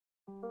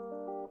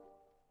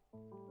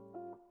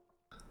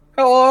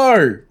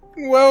Hello,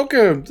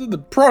 welcome to the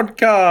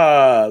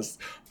podcast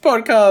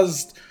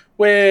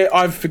where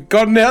I've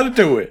forgotten how to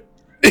do it.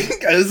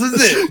 This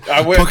is it.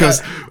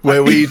 Podcast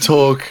where we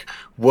talk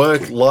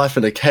work, life,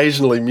 and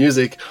occasionally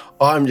music.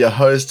 I'm your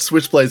host,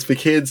 Switchblades for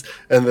Kids,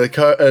 and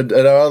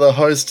and our other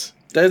host,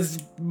 there's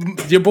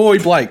your boy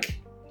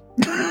Blake.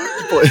 your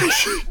boy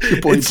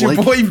It's Blake.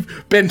 your boy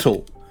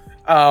Bentel.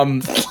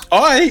 Young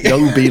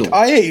Beetle.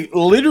 I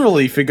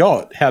literally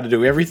forgot how to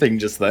do everything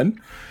just then.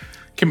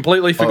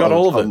 Completely forgot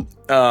all of it.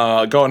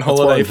 Go on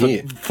holiday for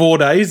 4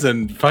 days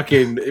and fuck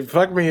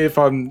me if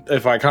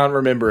I can't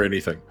remember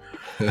anything.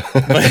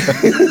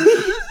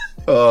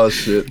 Oh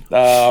shit!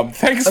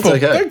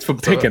 Thanks for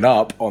picking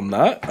up on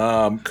that.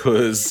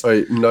 Cause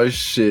wait, no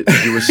shit.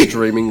 You were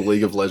streaming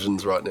League of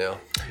Legends right now.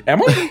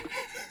 Am I?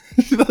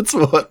 That's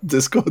what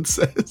Discord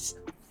says.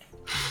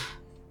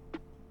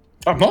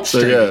 I'm not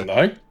streaming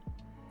though.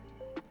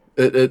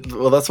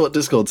 Well, that's what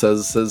Discord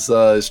says. It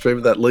says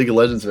streaming that League of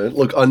Legends event.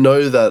 Look, I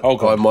know that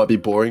I might be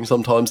boring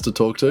sometimes to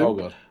talk to. Oh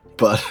god!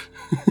 But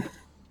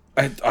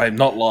I'm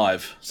not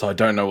live, so I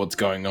don't know what's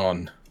going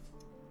on.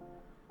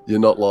 You're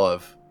not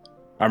live.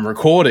 I'm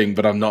recording,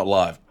 but I'm not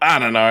live. I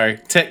don't know,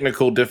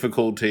 technical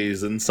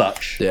difficulties and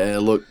such. Yeah,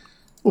 look,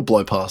 we'll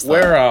blow past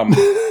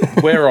that.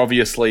 We're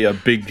obviously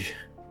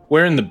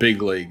we're in the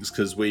big leagues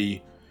because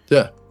we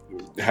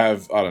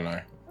have, I don't know.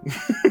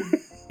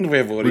 We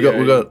have audio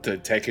we got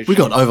tech issues. We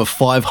got over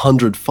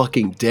 500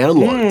 fucking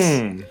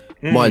downloads.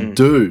 My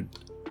dude.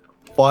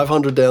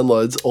 500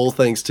 downloads, all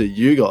thanks to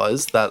you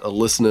guys that are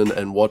listening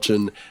and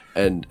watching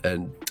and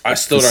I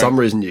still for some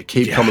reason you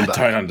keep coming back.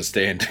 I don't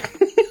understand.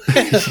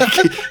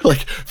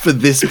 Like, for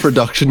this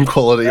production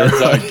quality. I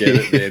don't get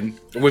it, man.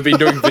 We've been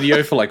doing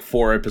video for like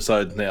 4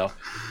 episodes now.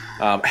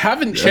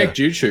 Haven't checked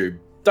YouTube.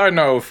 Don't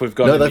know if we've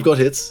got No, they've got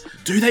hits.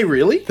 Do they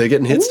really? They're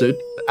getting hits, dude.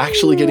 They're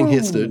actually getting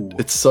hits, dude.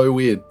 It's so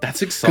weird.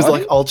 That's exciting.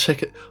 Because, like, I'll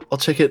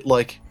check it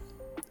like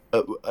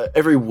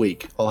every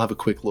week. I'll have a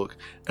quick look.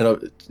 And all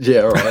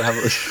right, have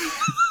a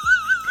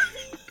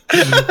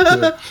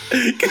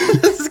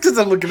That's because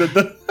I'm looking at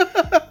the...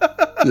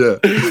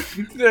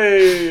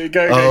 Hey,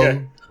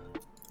 go.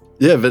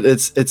 Yeah, but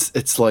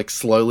it's like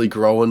slowly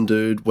growing,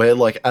 dude. We're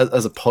like,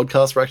 as a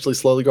podcast, we're actually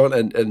slowly growing,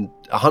 and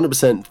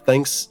 100%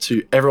 thanks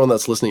to everyone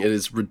that's listening. It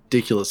is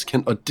ridiculous.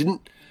 I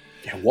didn't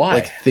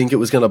think it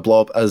was going to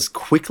blow up as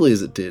quickly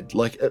as it did.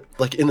 Like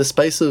in the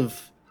space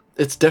of,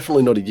 it's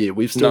definitely not a year.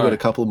 We've still got a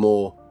couple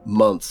more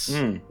months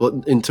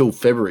until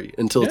February,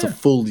 until it's a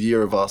full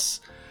year of us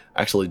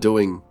actually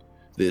doing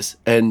this.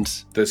 And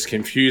this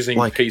confusing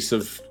piece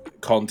of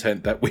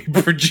content that we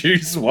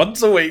produce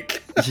once a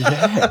week.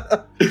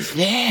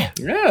 Yeah.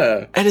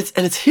 And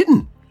it's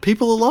hidden.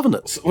 People are loving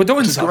it. So we're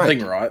doing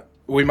something right.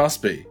 We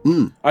must be.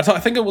 I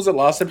think it was the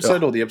last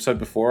episode or the episode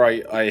before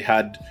I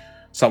had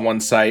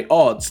someone say,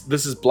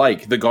 this is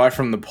Blake, the guy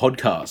from the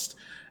podcast.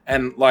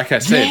 And like I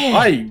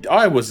said,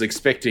 I was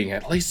expecting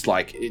at least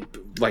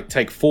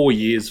take 4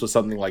 years for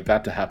something like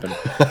that to happen.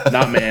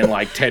 Nah, man,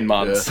 like 10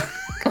 months.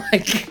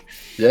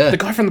 The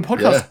guy from the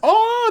podcast.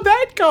 Oh,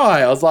 that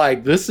guy. I was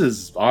like,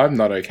 I'm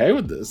not okay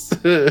with this.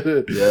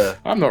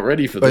 I'm not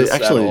ready for this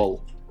at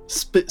all.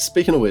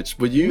 Speaking of which,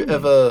 were you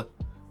ever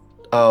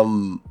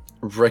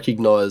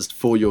recognized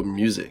for your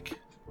music?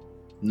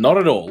 Not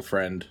at all,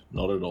 friend.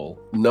 Not at all.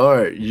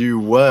 No, you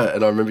were,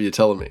 and I remember you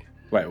telling me.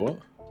 Wait, what?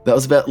 That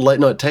was about late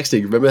night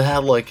texting. Remember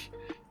how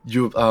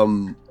you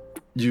were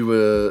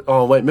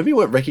maybe you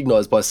weren't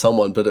recognized by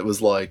someone, but it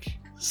was like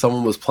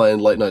someone was playing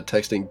late night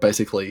texting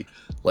basically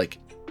like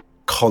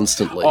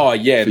constantly. Oh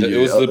yeah, it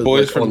was the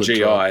boys from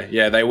GI.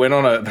 Yeah, they went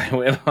on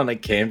a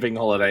camping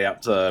holiday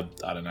up to,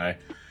 I don't know,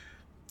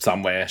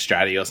 somewhere,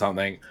 Stratty or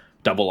something,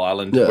 Double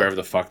Island, wherever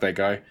the fuck they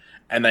go,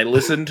 and they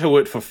listened to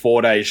it for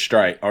 4 days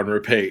straight on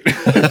repeat.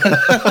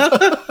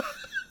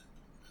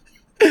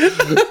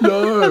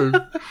 No,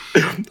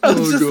 I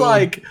was just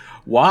like,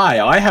 why?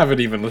 I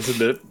haven't even listened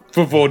to it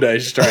for 4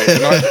 days straight,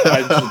 and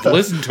I just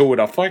listened to it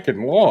a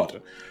fucking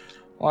lot.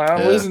 Like,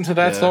 I listen to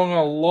that song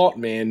a lot,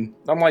 man.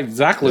 I'm like,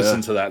 Zach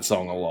listened to that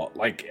song a lot.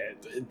 Like,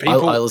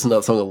 people... I listen to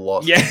that song a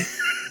lot. Yeah.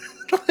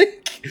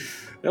 Like,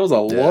 there was a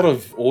lot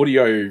of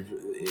audio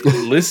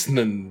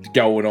listening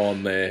going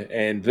on there,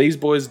 and these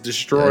boys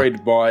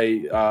destroyed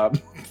my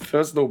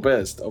personal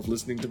best of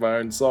listening to my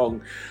own song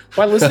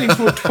by listening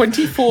to a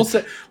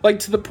 24/7, like,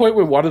 to the point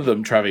where one of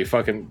them, Travi,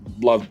 fucking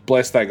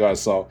bless that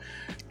guy's song.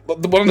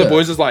 One of the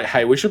boys is like,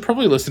 hey, we should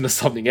probably listen to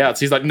something else.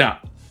 He's like, nah.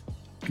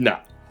 No,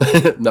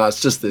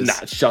 it's just this. Nah,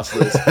 it's just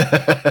this.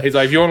 He's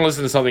like, if you want to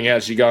listen to something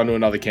else, you go into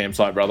another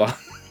campsite, brother.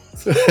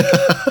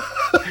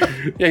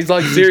 Yeah, he's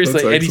like,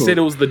 seriously. And he said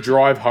it was the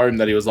drive home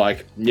that he was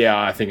like, yeah,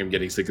 I think I'm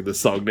getting sick of this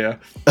song now.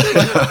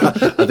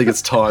 I think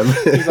it's time.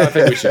 He's like, I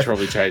think we should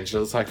probably change it.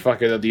 It's like,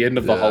 fuck it, at the end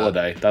of the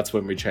holiday, that's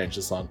when we change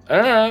the song.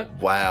 All right.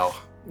 Wow.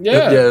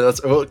 Yeah. Yeah,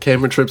 that's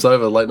camping trips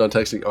over, late night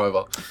texting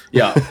over.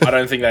 Yeah, I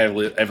don't think they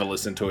ever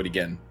listened to it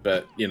again.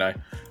 But, you know,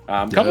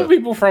 a couple of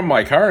people from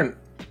my current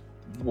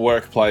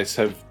workplace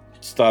have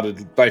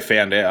started, they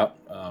found out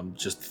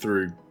just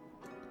through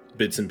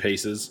bits and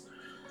pieces.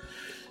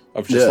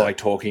 of just like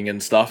talking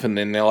and stuff, and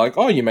then they're like,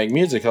 "Oh, you make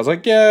music?" I was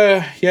like,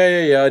 "Yeah,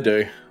 I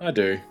do. I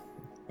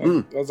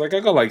was like, I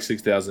got like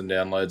 6,000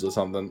 downloads or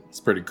something. It's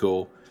pretty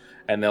cool."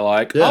 And they're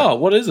like, "Oh,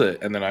 what is it?"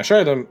 And then I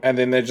show them, and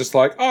then they're just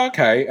like, "Oh,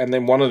 okay." And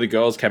then one of the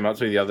girls came up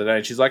to me the other day,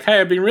 and she's like,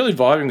 "Hey, I've been really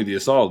vibing with your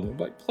song." I'm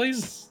like,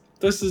 "Please,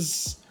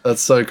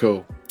 that's so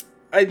cool."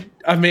 I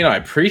mean, I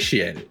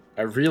appreciate it.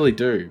 I really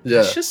do. Yeah.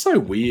 It's just so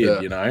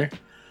weird, you know?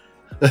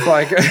 It's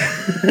like,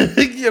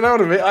 you know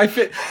what I mean?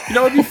 You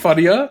know what'd be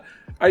funnier?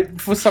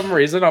 For some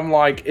reason, I'm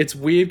like, it's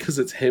weird because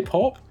it's hip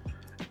hop.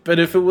 But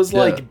if it was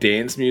like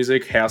dance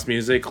music, house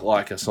music,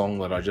 like a song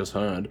that I just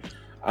heard,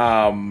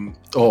 that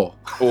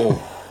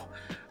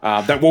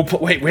will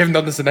wait, we haven't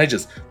done this in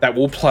ages. That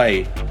will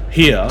play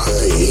here. I am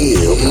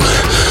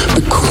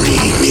the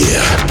cream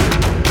here.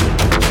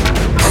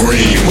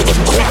 Cream with a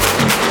crop.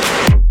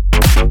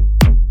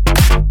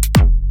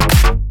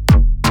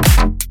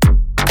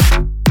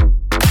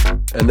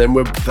 And then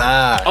we're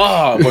back.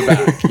 Oh, we're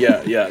back.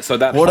 Yeah. So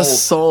that what a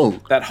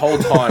song. That whole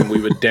time we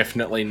were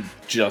definitely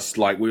just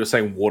like, we were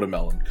saying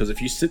watermelon. Because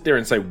if you sit there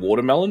and say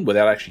watermelon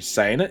without actually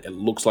saying it, it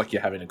looks like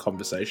you're having a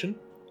conversation.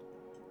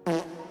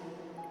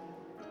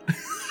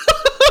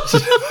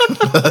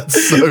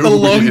 That's so the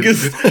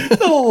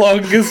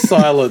longest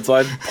silence.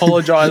 I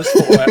apologize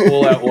for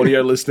all our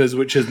audio listeners,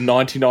 which is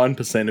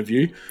 99% of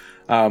you.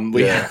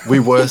 We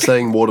were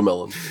saying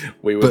watermelon,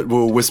 but we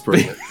were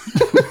whispering it.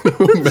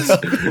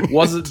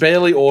 Wasn't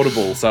barely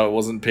audible, so it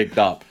wasn't picked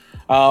up.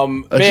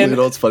 Actually, you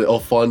know what's funny? I'll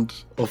find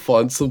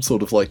some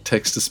sort of like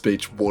text to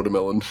speech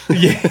watermelon.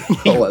 Yeah,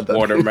 I'll add that.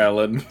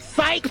 Watermelon.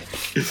 Fight.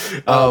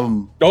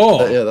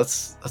 Yeah,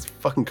 that's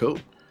fucking cool.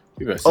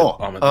 We both said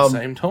at the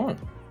same time.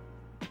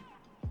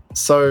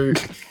 So,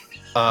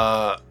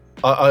 I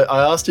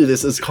asked you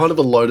this as kind of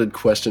a loaded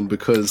question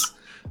because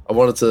I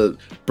wanted to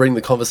bring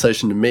the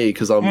conversation to me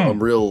because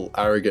I'm real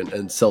arrogant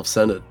and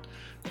self-centered.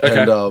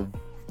 Okay. And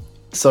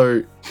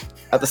so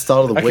at the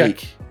start of the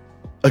week,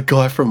 a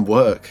guy from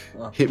work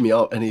hit me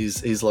up and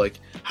he's like,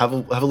 have a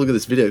look at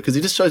this video because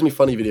he just shows me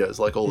funny videos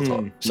like all the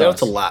time. Shout out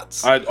to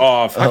Lats. I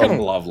fucking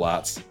love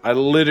Lats. I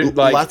literally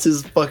like Lats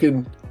is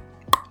fucking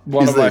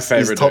one of my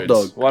favorite top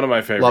dudes. Dog. One of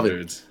my favorite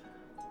dudes.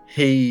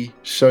 He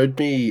showed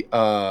me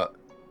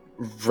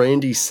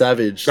Randy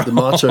Savage, the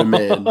Macho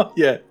Man.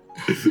 Yeah.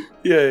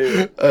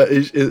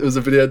 It was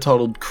a video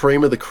titled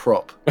 "Cream of the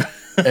Crop,"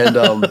 and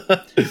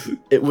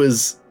it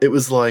was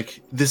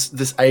like this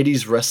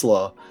 80s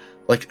wrestler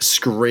like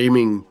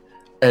screaming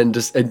and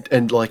just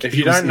and like if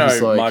you don't know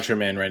like, Macho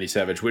Man Randy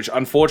Savage, which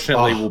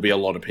unfortunately will be a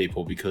lot of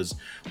people because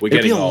we're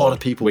getting old. A lot of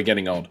people. We're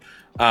getting old.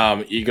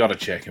 You gotta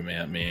check him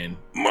out, man.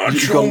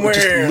 Macho Man,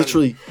 just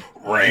literally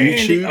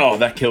Randy. YouTube. Oh,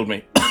 that killed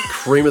me.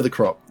 Cream of the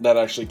Crop. That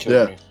actually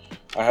killed me.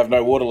 I have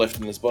no water left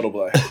in this bottle,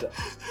 but I have to.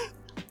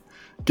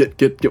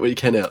 Get what you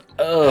can out.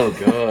 Oh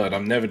god,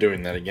 I'm never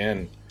doing that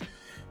again.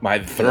 My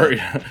throat,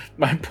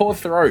 my poor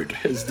throat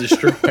is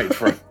destroyed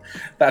from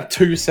that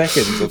 2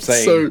 seconds of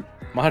saying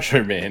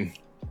Macho Man,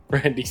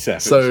 Randy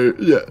Savage. So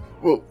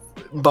well,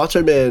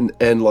 Macho Man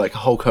and like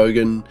Hulk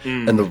Hogan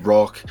and The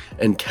Rock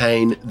and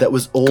Kane, that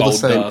was all the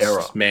same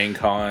era.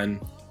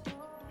 Mankind.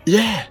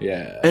 Yeah.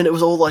 And it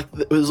was all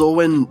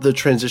when the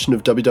transition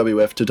of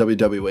WWF to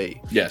WWE.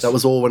 Yes. That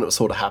was all when it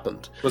sort of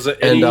happened. Was it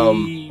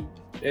Eddie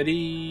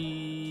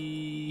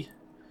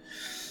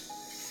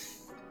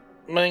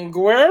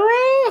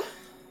Manguera?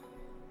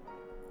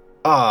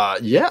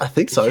 Yeah, I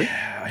think so.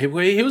 Yeah, he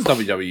was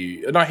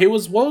WWE. No, he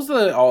was. What was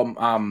the other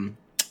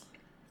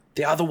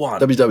one?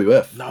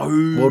 WWF. No,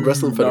 World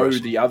Wrestling Federation.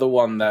 No, the other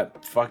one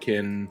that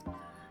fucking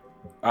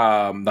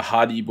the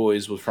Hardy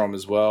Boys was from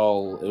as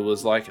well. It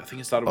was like I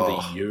think it started with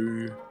a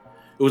U.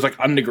 It was like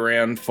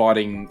underground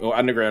fighting or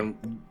underground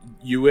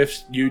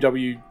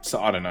UW. So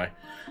I don't know.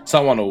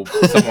 Someone will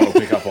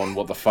pick up on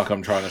what the fuck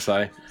I'm trying to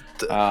say.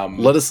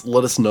 Let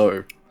us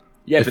know.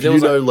 Yeah, if but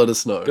let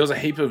us know. There was a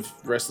heap of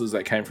wrestlers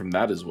that came from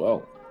that as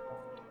well.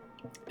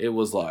 It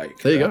was like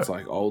there you that's go.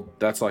 like old.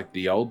 That's like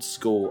the old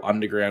school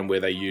underground where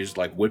they used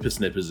like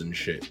whippersnippers and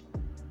shit.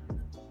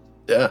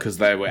 Yeah, because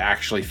they were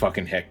actually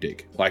fucking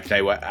hectic. Like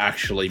they were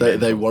actually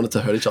they wanted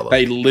to hurt each other.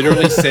 They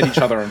literally set each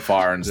other on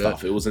fire and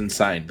stuff. It was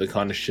insane. The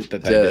kind of shit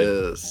that they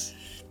did.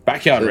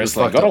 Backyard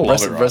wrestling. Gotta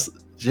love it. Right?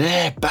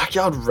 Yeah,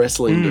 backyard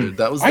wrestling, dude.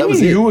 That was. I knew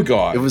you a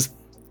guy. It was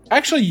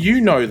actually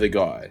you know the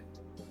guy.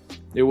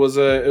 It was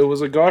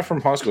a guy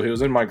from high school. He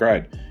was in my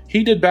grade.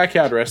 He did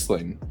backyard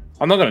wrestling.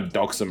 I'm not going to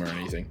dox him or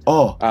anything.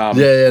 Oh,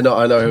 no,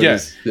 I know who it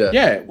is.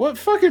 Yeah.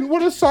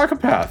 What a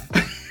psychopath.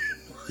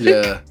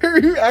 Yeah.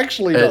 Who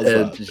actually does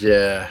that?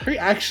 Yeah. Who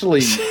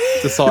actually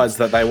decides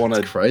that they want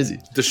to crazy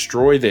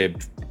destroy their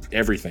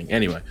everything?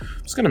 Anyway,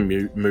 I'm just going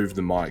to move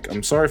the mic.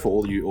 I'm sorry for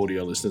all you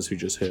audio listeners who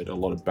just heard a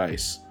lot of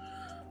bass.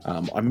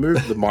 I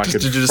moved the mic.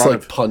 Did you just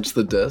like punch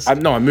the desk?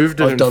 No, I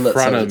moved it in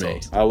front of me.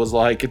 I was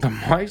like, the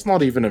mic's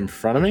not even in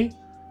front of me.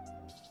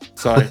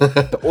 So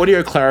the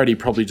audio clarity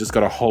probably just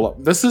got a whole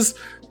lot. This is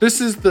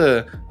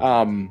the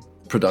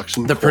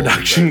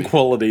production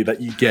quality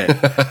that you get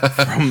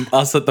from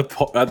us at the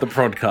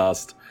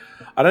podcast.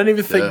 I don't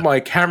even think my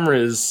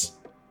camera's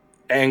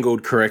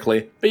angled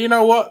correctly. But you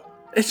know what?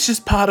 It's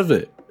just part of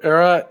it. All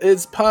right,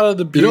 it's part of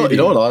the beauty. You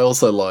know what I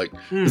also like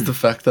is the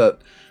fact that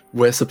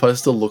we're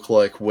supposed to look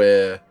like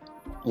we're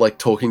like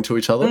talking to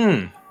each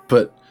other,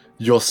 but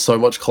you're so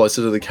much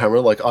closer to the camera.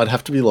 Like I'd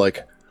have to be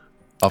like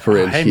up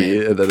around hey,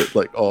 here, man. and then it's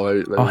like,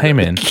 hey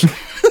man.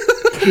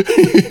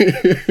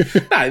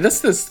 No,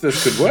 this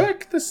could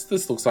work.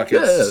 This looks like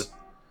it's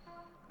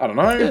I don't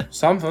know,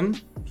 something.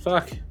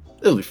 Fuck.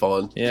 It'll be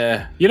fine.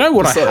 Yeah. You know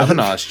what I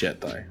haven't asked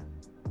yet though?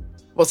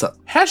 What's that?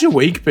 How's your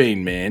week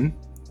been, man?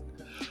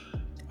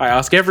 I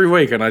ask every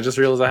week, and I just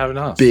realized I haven't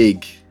asked.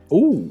 Big.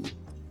 Ooh.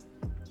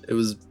 It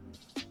was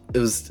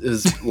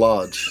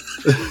large.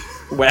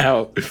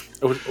 Wow.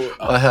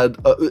 I had.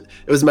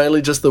 It was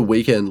mainly just the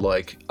weekend.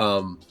 Like,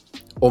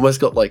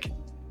 almost got like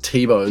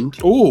T-boned.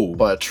 Ooh.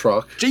 By a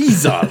truck.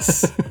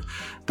 Jesus.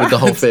 With the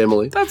whole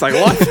family. That's like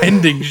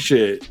life-ending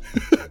shit.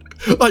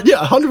 Yeah,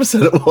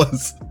 100% it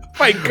was.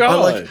 My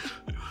God.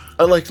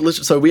 I literally,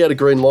 so we had a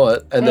green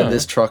light, and then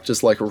this truck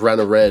just like ran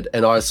a red,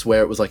 and I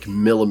swear it was like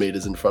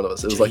millimeters in front of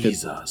us. It was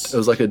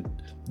like a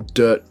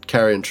dirt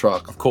carrying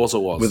truck. Of course it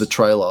was. With a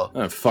trailer.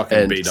 Oh, fucking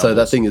and B-doubles. so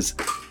that thing is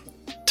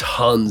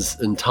tons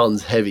and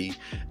tons heavy,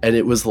 and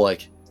it was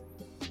like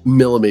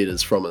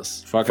millimeters from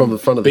us, fucking from the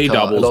front of the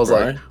car. And I was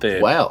bro.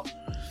 like, wow.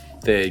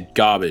 They're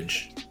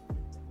garbage.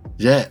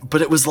 Yeah,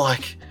 but it was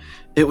like,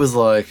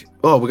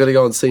 oh, we're going to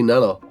go and see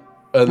Nana.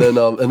 And then,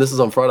 and this is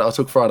on Friday. I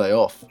took Friday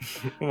off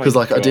because,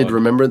 I did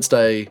Remembrance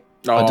Day.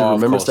 I did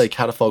Remembrance Day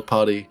Catafalque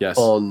party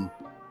on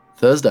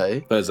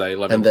Thursday.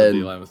 11th and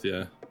then, of the 11th,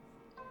 yeah.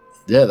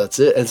 Yeah, that's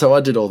it. And so I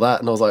did all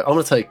that, and I was like, I'm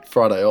gonna take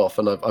Friday off,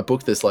 and I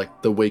booked this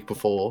like the week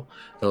before.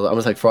 And I was like, I'm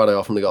gonna take Friday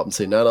off. I'm gonna go up and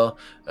see Nana,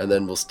 and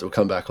then we'll still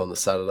come back on the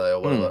Saturday or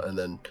whatever, and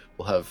then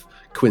we'll have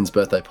Quinn's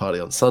birthday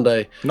party on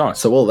Sunday. Nice.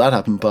 So all that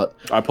happened, but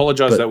I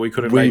apologize that we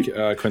couldn't make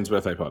Quinn's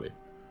birthday party.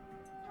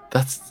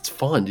 That's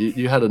fine.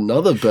 You had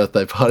another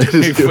birthday party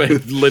to do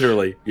with.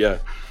 Literally, yeah.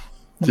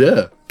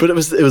 Yeah, but it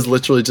was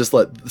literally just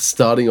like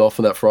starting off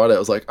on that Friday. I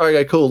was like,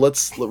 okay, cool,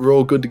 we're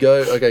all good to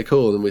go. Okay,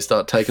 cool, and then we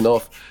start taking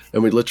off,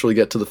 and we literally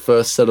get to the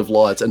first set of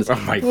lights, and it's we're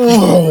like,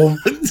 no,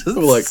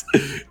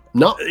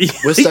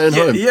 we're staying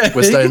home.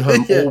 We're staying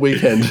home all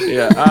weekend.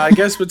 Yeah, I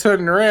guess we're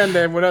turning around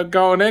and we're not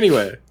going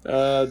anywhere.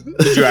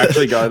 Did you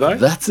actually go though?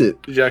 That's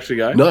it. Did you actually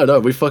go? No,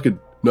 we stayed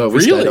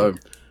home.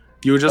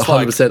 You were just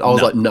 100%. I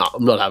was like, nah,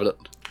 I'm not having it.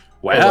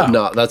 Wow. I was like,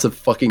 nah, that's a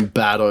fucking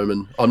bad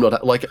omen. I'm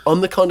not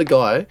I'm the kind of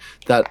guy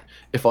that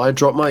if I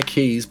drop my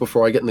keys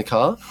before I get in the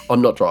car,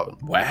 I'm not driving.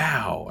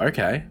 Wow.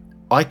 Okay.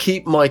 I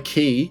keep my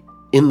key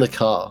in the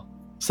car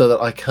so that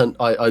I don't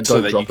drop it. So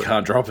that you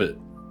can't drop it.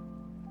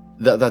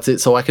 That's it.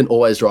 So I can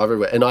always drive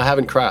everywhere, and I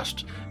haven't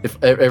crashed.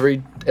 If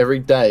every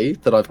day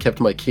that I've kept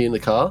my key in the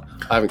car,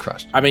 I haven't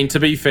crashed. I mean, to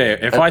be fair,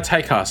 if I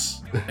take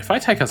us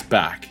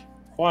back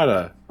quite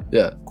a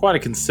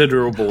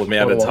considerable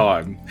amount of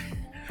time.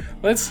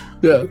 Let's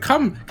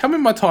come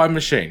in my time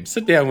machine.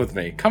 Sit down with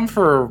me. Come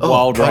for a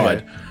wild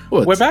ride.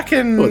 We're back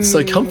in. Oh, it's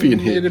so comfy in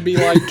here. It'd be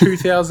like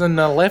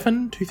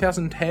 2011,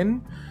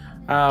 2010.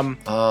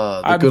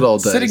 The good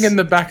old days. Sitting in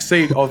the back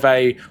seat of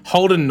a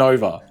Holden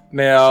Nova.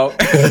 Now,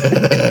 I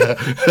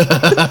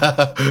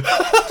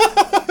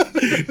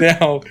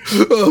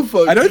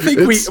don't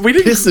think we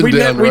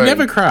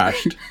never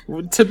crashed.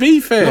 To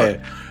be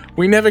fair,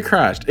 we never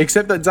crashed,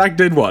 except that Zach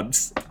did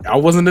once. I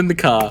wasn't in the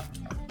car.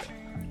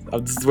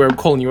 This is where I'm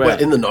calling you out.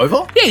 Wait, in the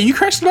Nova? Yeah, you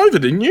crashed Nova,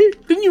 didn't you?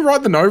 Didn't you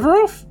write the Nova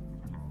off?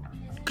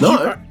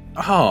 No.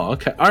 Oh,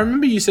 okay. I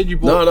remember you said you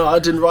bought... No, I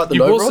didn't write the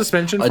Nova off. You bought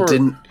suspension for... I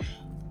didn't...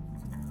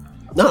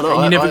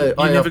 No, you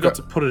never got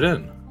to put it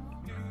in.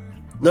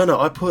 No,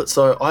 I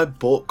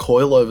bought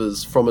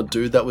coilovers from a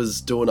dude that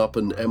was doing up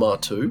an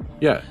MR2.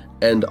 Yeah.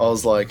 And I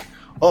was like,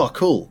 oh,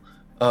 cool.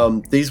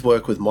 These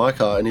work with my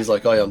car. And he's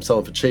like, oh yeah, I'm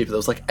selling for cheap. That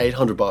was like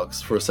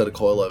 $800 for a set of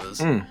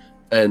coilovers.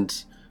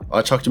 And...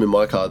 I chucked them in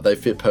my car. They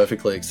fit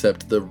perfectly,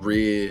 except the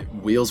rear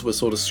wheels were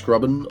sort of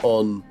scrubbing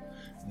on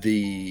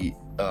the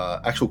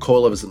actual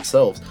coilovers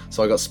themselves.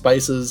 So I got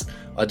spacers.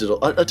 I did all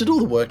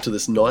the work to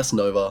this nice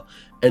Nova,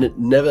 and it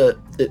never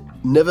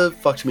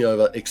fucked me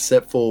over,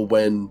 except for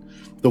when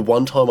the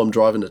one time I'm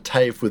driving to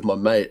TAFE with my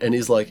mate, and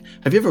he's like,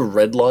 have you ever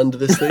redlined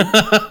this thing? And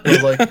I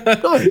was like,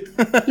 no,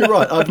 you're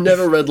right. I've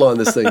never redlined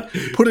this thing.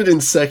 Put it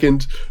in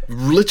second,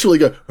 literally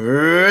go,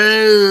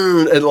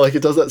 and like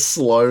it does that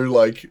slow,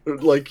 like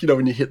you know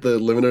when you hit the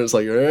limiter, it's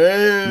like,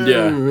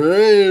 yeah.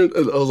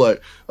 And I was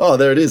like, oh,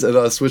 there it is. And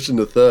I switched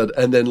into third,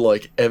 and then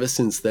like ever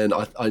since then,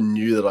 I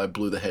knew that I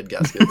blew the head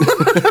gasket.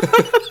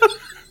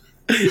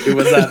 It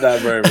was at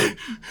that moment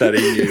that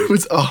he knew. It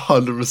was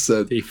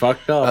 100%. He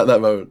fucked up at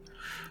that moment.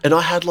 And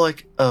I had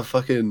like I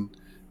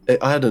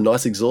had a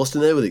nice exhaust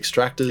in there with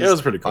extractors. Yeah, it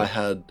was pretty cool.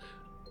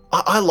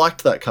 I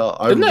liked that car.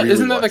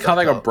 Isn't that the car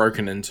that got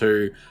broken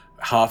into,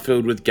 half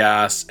filled with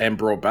gas and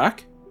brought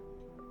back?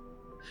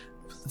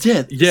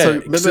 Yeah. So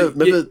remember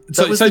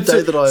that was the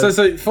day that I...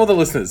 So for the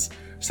listeners,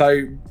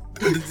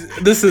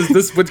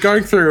 we're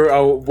going through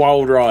a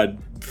wild ride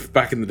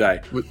back in the day.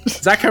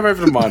 Zach came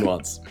over to mine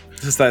once.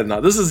 to stay the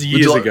night. This is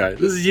years ago.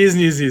 This is years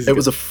and years ago. It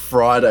was a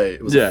Friday.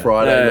 It was a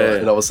Friday night,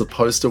 and I was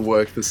supposed to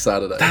work this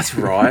Saturday. That's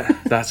right.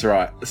 That's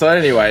right. So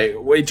anyway,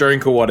 we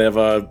drink or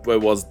whatever.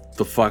 It was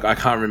the fuck. I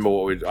can't remember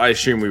what I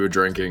assume we were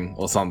drinking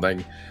or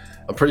something.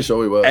 I'm pretty sure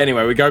we were.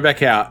 Anyway, we go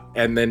back out,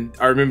 and then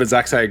I remember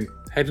Zach saying,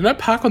 "Hey, didn't I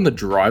park on the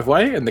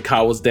driveway?" And the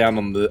car was down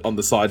on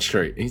the side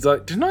street. And he's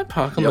like, "Didn't I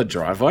park on the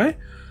driveway?" And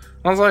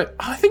I was like,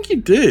 "I think you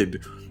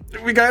did."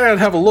 We go down and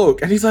have a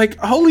look, and he's like,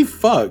 "Holy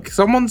fuck!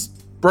 Someone's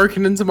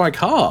broken into my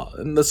car,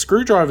 and the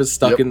screwdriver's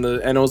stuck in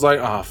the." And I was like,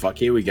 "Oh fuck,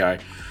 here we go."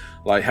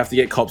 Like, have to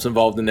get cops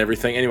involved and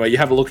everything. Anyway, you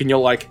have a look, and you're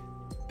like,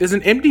 "There's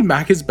an empty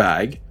Macca's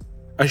bag."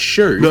 A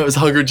shoe. No, it was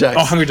Hungry Jack's.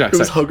 Oh, Hungry Jack's. It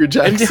was Hungry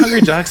Jack's. Empty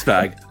Hungry Jack's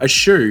bag, a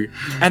shoe,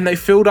 and they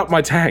filled up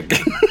my tank.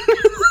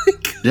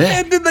 Yeah.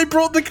 And then they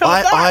brought the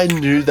car back. I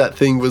knew that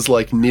thing was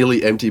like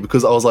nearly empty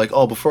because I was like,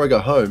 oh, before I go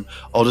home,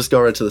 I'll just go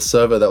around to the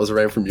server that was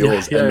around from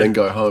yours and then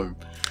go home.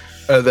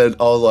 And then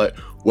I was like,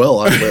 well,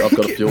 I've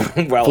got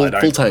a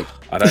full tank.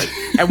 I don't.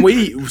 And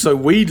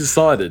we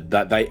decided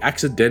that they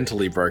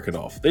accidentally broke it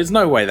off. There's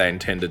no way they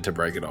intended to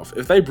break it off.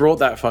 If they brought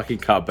that fucking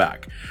car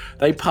back,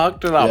 they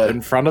parked it up in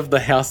front of the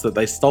house that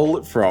they stole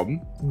it from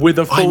with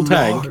a full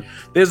tank.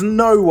 There's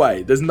no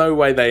way. There's no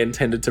way they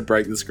intended to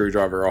break the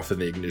screwdriver off in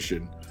the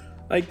ignition.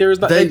 Like, there is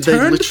no. They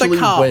turned the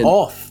car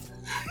off.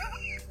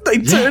 They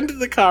turned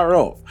the car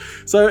off.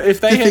 So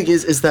if they the thing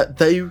is that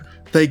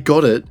they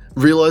got it,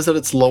 realized that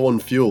it's low on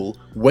fuel,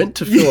 went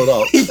to fill it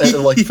up,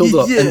 and like filled it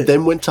up, and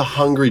then went to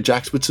Hungry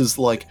Jack's, which is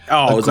like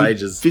it was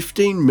ages.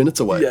 15 minutes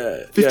away.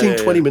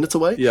 20 minutes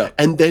away. Yeah.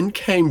 And then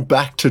came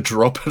back to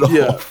drop it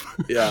off.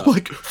 Yeah.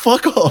 Like,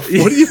 fuck off.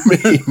 What do you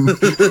mean?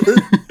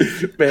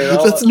 Man,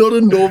 that's not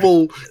a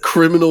normal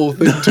criminal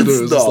thing to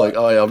do. It's just like,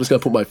 oh yeah, I'm just going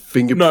to put my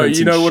fingerprints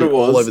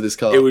all over this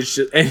car. It was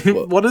just,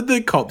 and what did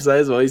the cop say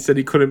as well? He said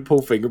he couldn't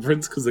pull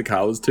fingerprints because the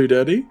car was too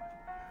dirty.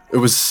 It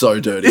was so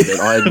dirty,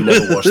 man. I had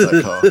never washed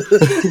that car.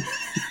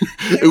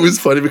 It was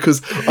funny because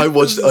I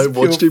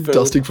watched him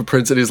dusting for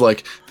prints, and he's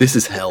like, "This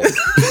is hell."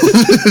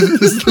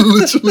 There's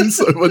literally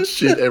so much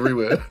shit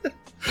everywhere.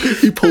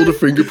 He pulled a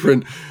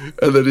fingerprint,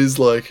 and then he's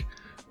like,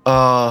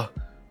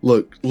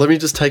 "Look, let me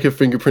just take a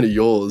fingerprint of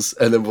yours,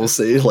 and then we'll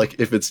see like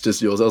if it's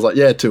just yours." I was like,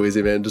 "Yeah, too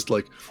easy, man. Just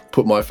like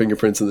put my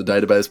fingerprints in the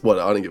database. What?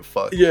 I don't give a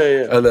fuck."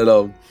 Yeah. And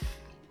then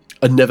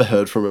I never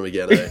heard from him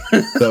again. They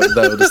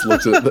were just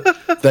looked at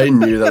it. They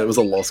knew that it was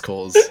a lost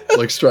cause,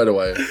 like straight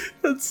away.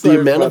 That's so the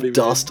amount funny, of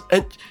dust,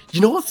 and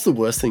you know what's the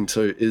worst thing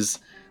too is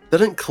they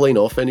don't clean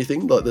off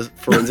anything. Like the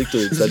forensic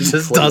dudes, they didn't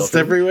just clean dust off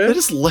everywhere. They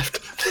just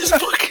left. There's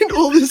fucking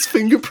all this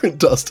fingerprint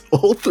dust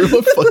all through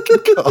my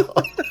fucking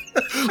car,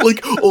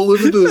 like all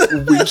over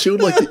the windshield,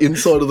 like the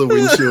inside of the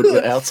windshield,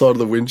 the outside of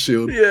the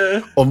windshield.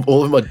 Yeah, on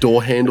all of my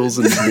door handles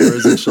and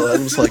mirrors and shit.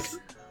 I'm just like,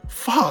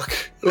 fuck.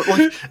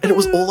 Like, and it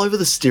was all over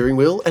the steering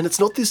wheel, and it's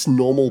not this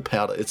normal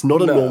powder. It's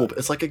not a normal.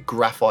 It's like a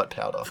graphite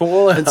powder.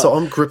 And so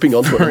I'm gripping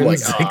onto it. I'm like,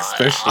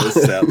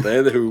 specialists out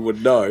there who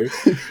would know.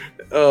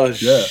 Oh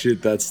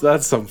shit, that's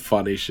some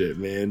funny shit,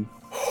 man.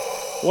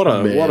 What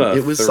a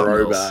it was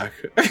throwback.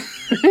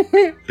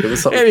 It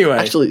was something. Anyway,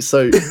 actually,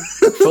 so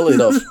funnily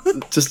enough,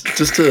 just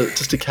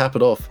to cap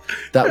it off,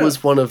 that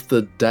was one of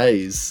the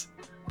days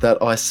that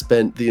I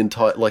spent the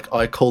entire, like,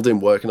 I called in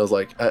work and I was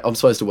like, I'm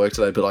supposed to work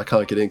today, but I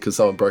can't get in because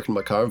someone broke in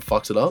my car and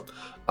fucked it up.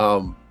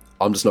 I'm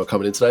just not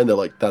coming in today. And they're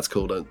like, that's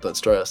cool, don't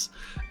stress.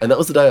 And that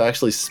was the day I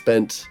actually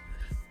spent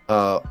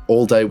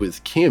all day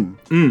with Kim.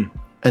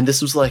 And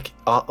this was like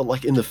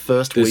in the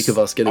first week of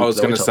us getting. I was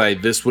going to say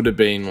this would have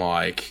been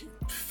like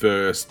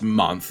first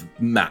month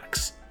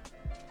max.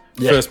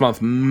 Yeah. First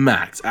month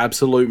max,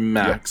 absolute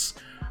max.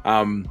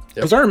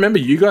 Because I remember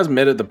you guys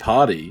met at the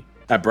party,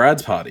 at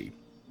Brad's party.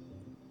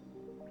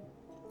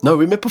 No,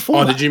 we met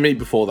before. Oh, did you meet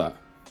before that?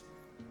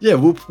 Yeah,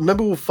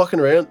 remember we were fucking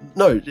around.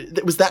 No,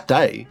 it was that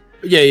day.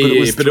 Yeah, but it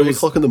was 3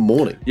 o'clock in the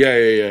morning.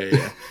 Yeah.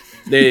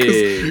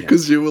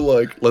 Because you were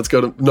like, let's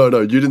go to.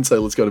 No, you didn't say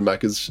let's go to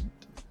Macca's.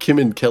 Kim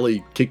and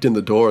Kelly kicked in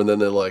the door, and then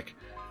they're like,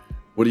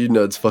 "What are you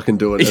nerds fucking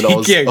doing?" And I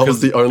was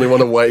the only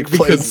one awake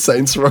playing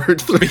Saints Row 3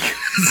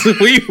 because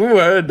we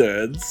were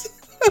nerds.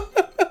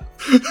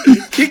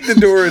 Kicked the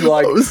door and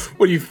like,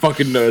 what are you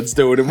fucking nerds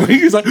doing? And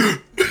he was like,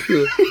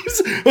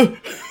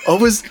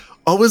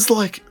 I was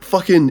like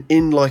fucking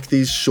in like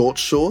these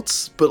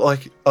shorts, but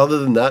like other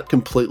than that,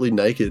 completely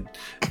naked,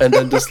 and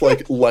then just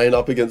like laying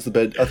up against the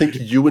bed. I think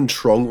you and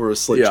Trong were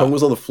asleep. Yeah, Trong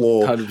was on the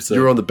floor. 100%.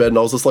 You were on the bed, and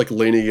I was just like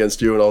leaning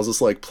against you, and I was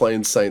just like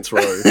playing Saints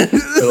Row. And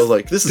I was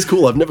like, "This is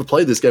cool. I've never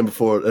played this game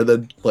before." And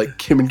then like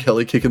Kim and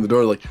Kelly kick in the door,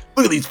 and like,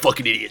 "Look at these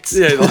fucking idiots!"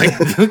 Yeah, like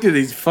look at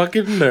these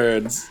fucking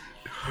nerds.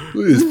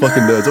 Look at these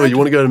fucking nerds. Oh, you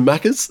want to go to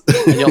Macca's?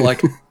 And you're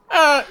like,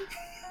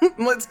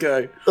 let's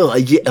go. Oh,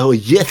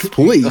 yes,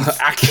 please.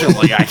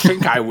 Actually, I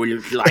think I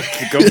would like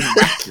to go to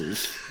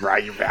Macca's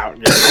right about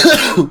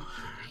now.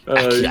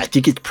 Actually, I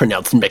think it's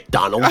pronounced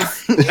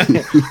McDonald's.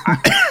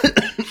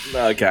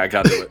 Okay, I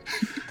can't do it.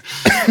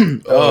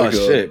 Oh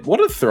shit! What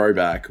a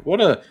throwback!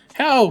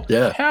 How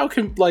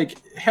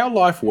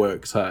life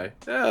works? Hey,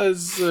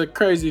 it's a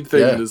crazy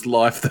thing. This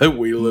life that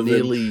we live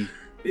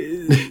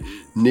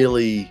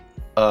nearly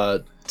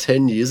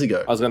 10 years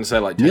ago. I was going to say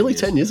like 10 Nearly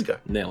years. 10 years ago.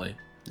 Nearly.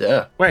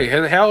 Yeah. Wait,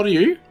 how old are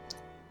you?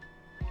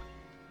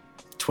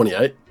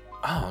 28.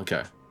 Oh,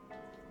 okay.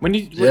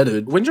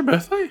 Dude. When's your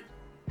birthday?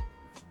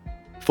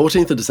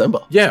 14th of December.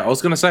 Yeah, I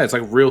was going to say, it's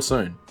like real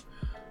soon.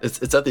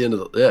 It's at the end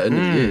of the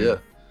year, yeah.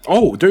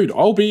 Oh, dude,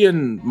 I'll be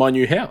in my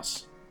new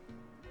house.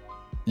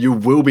 You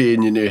will be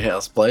in your new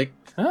house, Blake.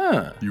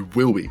 Ah. You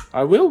will be.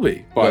 I will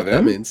be by then.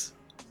 That means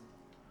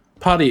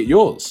party at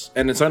yours,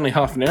 and it's only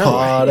half an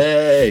hour away.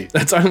 party.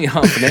 That's only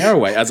half an hour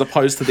away, as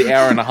opposed to the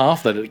hour and a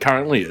half that it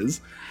currently is.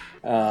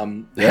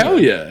 Hell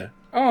yeah.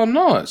 Oh,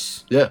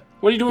 nice. Yeah.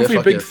 What are you doing for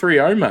your big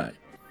 3-0, mate?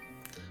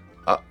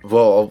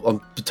 Well,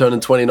 I'm turning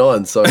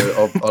 29, so I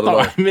don't know.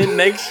 I'm in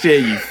next year,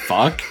 you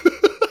fuck.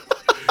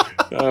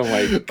 Oh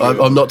my god.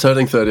 I'm not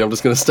turning 30. I'm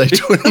just going to stay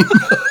 29.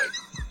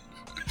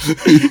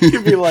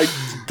 You'd be like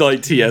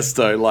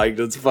Tiesto, like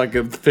this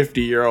fucking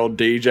 50-year-old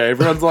DJ.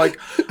 Everyone's like,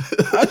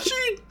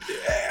 actually,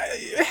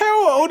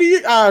 how old are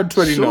you? I'm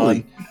 29.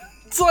 Surely.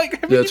 It's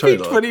like, have you been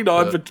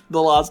 29 for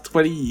the last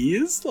 20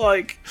 years?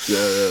 Like,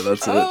 yeah,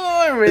 that's it.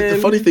 Oh, man. The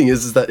funny thing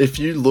is that if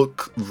you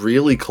look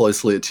really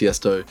closely at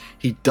Tiesto,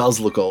 he does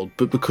look old.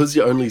 But because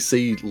you only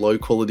see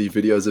low-quality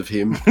videos of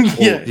him,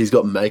 or he's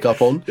got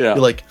makeup on, you're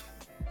like,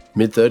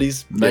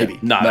 mid-30s? Maybe. Yeah.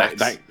 No,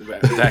 that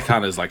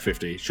cunt is like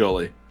 50,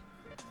 surely.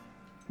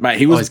 Mate,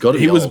 he was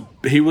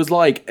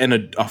like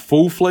a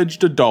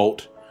full-fledged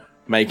adult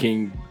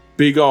making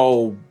big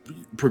old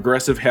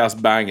progressive house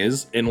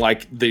bangers in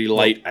like the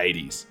late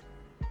 80s.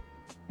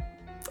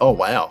 Oh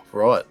wow,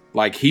 right.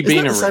 Like he Isn't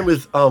been that the same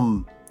with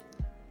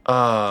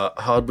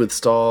Hard with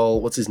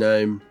Style, what's his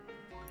name?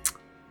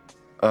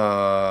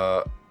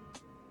 Armani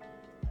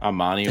or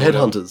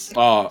Headhunters.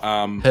 Oh,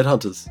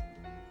 Headhunters.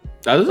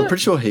 I'm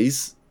pretty sure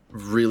he's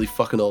really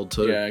fucking old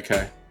too. Yeah,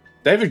 okay.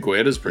 David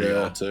Guetta's pretty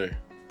old too.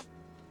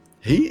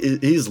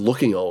 He's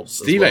looking old.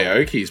 Steve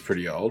Aoki's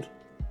pretty old.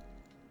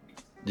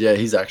 Yeah,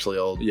 he's actually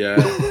old. Yeah.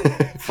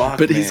 Fuck,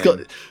 but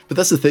man. But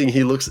that's the thing,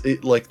 he looks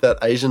like that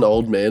Asian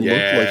old man look.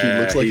 Like he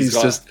looks like he's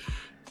supposed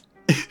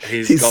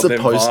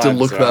to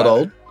look that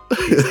old.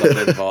 He's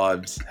got them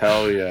vibes.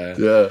 Hell yeah.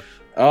 Yeah.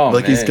 Oh,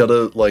 like man. He's got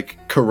to like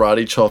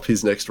karate chop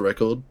his next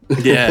record.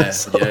 Yeah,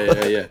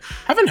 yeah.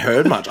 Haven't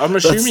heard much. I'm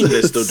assuming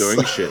they're still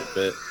doing shit,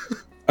 but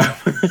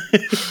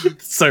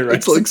so racist.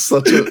 It's like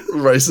such a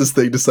racist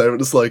thing to say,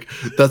 but it's like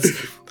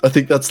I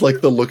think that's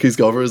like the look he's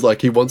got for is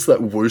like he wants that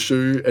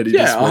wushu and he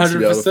just wants 100%. To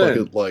be able to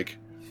fucking like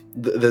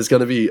there's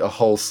gonna be a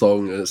whole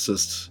song and it's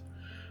just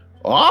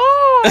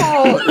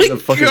and the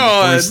fucking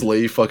Bruce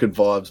Lee fucking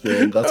vibes,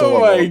 man. That's all I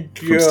want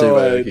from Steve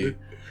Aoki.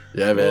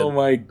 Yeah, man. Oh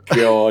my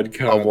god,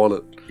 I want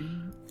it.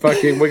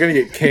 Fucking, we're gonna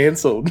get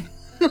cancelled.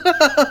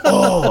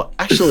 Oh,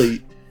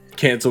 actually,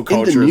 cancel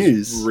culture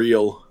is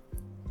real.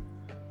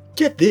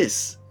 Get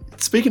this.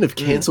 Speaking of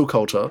cancel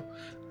culture,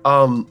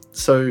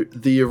 so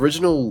the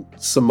original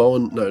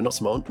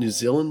New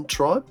Zealand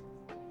tribe,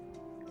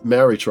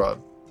 Maori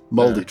tribe,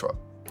 Māori tribe,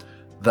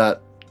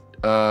 that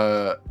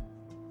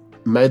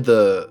made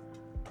the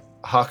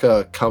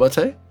haka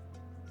kamate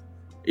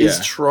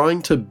is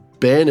trying to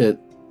ban it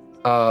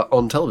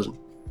on television.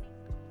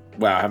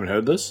 Wow, I haven't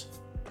heard this.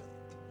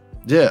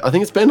 Yeah, I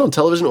think it's banned on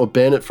television or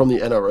ban it from the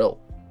NRL.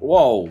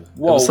 Whoa,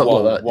 something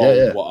like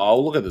that. Yeah.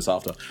 I'll look at this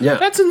after. Yeah.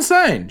 That's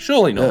insane.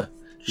 Surely not.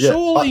 Yeah.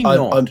 Surely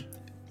not. I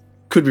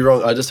could be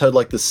wrong. I just heard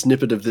like the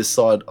snippet of this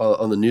side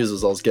on the news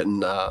as I was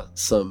getting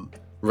some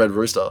Red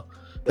Rooster.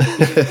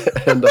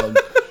 And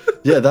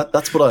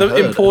that's what I heard.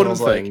 The important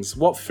things.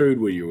 What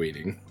food were you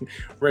eating?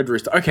 Red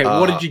Rooster. Okay,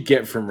 what did you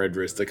get from Red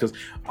Rooster? Because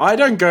I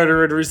don't go to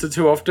Red Rooster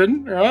too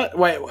often. All right?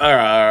 Wait, all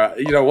right.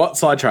 You know what?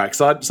 Sidetrack.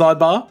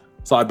 Sidebar?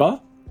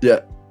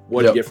 Yeah.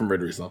 What did you get from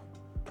Red Rooster?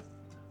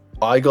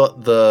 I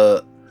got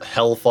the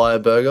Hellfire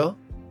Burger.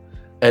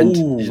 And,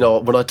 you know,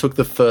 when I took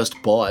the first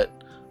bite,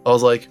 I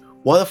was like,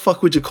 why the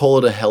fuck would you call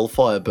it a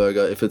Hellfire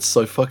Burger if it's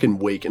so fucking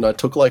weak? And I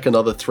took like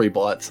another 3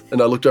 bites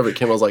and I looked over at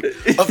Kim. I was like,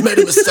 I've made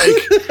a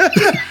mistake.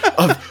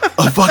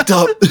 I fucked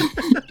up.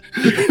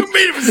 I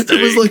made a mistake.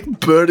 It was like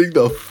burning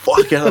the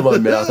fuck out of my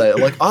mouth.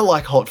 Like, I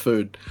like hot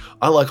food.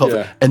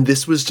 Food. And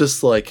this was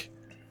just like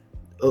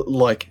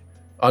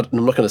I'm not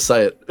going to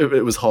say it.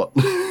 It was hot.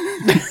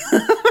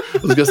 I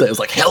was going to say it was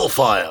like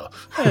Hellfire.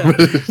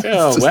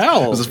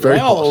 It was very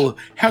hot.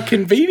 How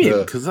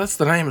convenient, because that's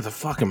the name of the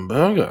fucking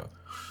burger.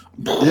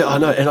 Yeah, I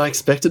know, and I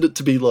expected it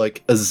to be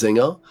like a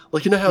zinger.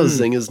 Like, you know how a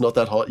zinger's not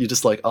that hot? You're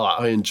just like,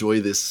 I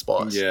enjoy this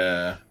spice.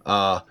 Yeah.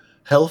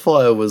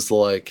 Hellfire was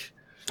like...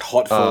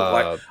 hot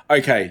for,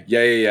 okay,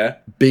 yeah.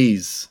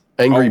 Bees.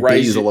 Angry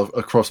bees all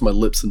across my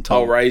lips and tongue.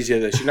 I'll raise you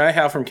this. You know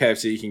how from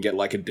KFC you can get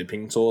like a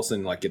dipping sauce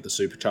and like get the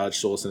supercharged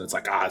sauce and it's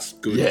like, it's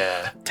good.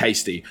 Yeah.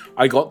 Tasty.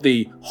 I got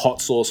the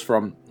hot sauce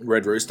from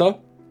Red Rooster.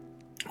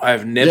 I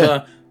have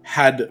never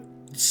had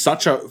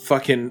such a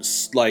fucking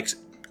like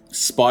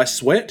spice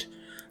sweat,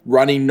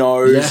 runny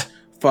nose,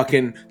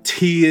 fucking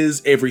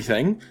tears,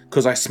 everything,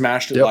 because I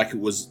smashed it like it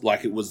was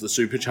the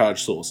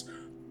supercharged sauce.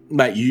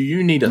 Mate,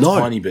 you need a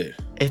tiny bit.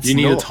 You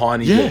need a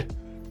tiny bit.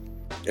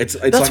 It's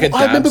like a dab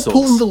sauce. I remember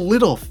pulling the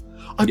lid off.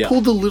 I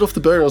pulled the lid off the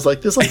burger and I was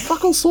like, there's like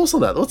fuck all sauce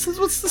on that. What's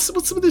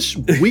some of this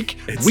weak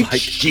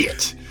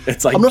shit?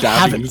 It's like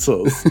dabbing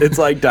sauce. It's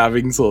like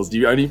dabbing sauce.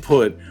 You only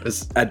put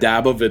a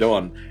dab of it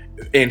on.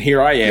 And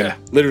here I am,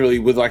 literally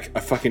with like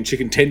a fucking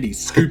chicken tendy,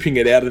 scooping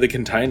it out of the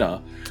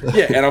container.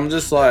 Yeah, and I'm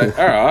just like,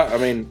 all right. I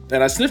mean,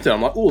 and I sniffed it.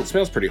 I'm like, oh, it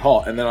smells pretty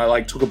hot. And then I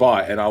like took a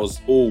bite, and I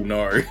was, oh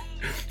no,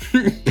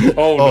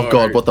 oh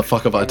god, what the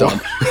fuck have I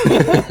done?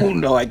 Oh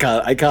no, I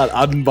can't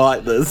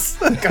unbite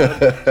this. I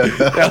can't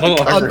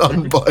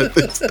unbite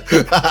this.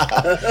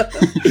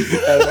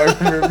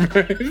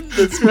 I remove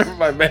this from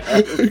my mouth.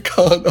 I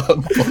can't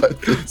unbite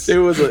this. It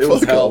was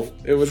hell. Off.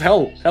 It was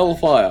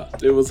hellfire.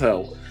 It was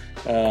hell.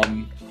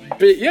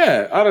 But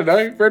yeah, I don't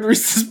know. Red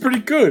Rooster's pretty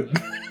good.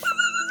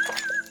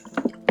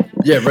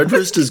 Yeah, Red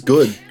Rooster's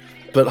good,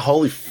 but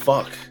holy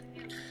fuck,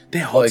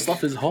 their hot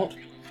stuff is hot.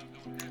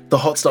 The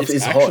hot stuff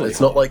is hot.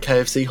 It's not like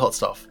KFC hot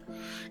stuff.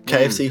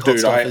 KFC hot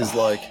stuff is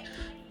like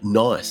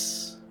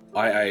nice.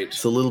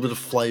 It's a little bit of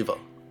flavour.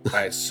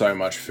 I ate so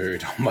much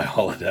food on my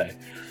holiday.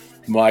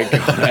 My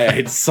god, I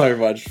ate so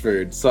much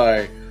food.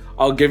 So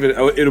I'll give it.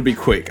 It'll be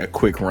quick. A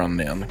quick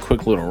rundown. A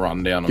quick little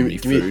rundown on me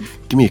food.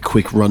 Give me a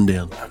quick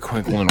rundown. A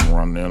quick little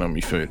rundown on me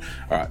food.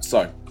 All right.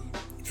 So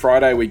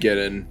Friday we get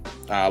in.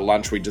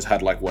 Lunch we just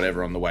had like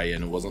whatever on the way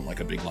in. It wasn't like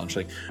a big lunch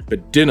thing.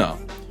 But dinner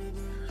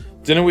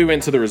we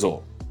went to the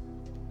resort.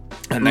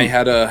 And they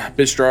had a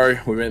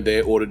bistro. We went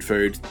there, ordered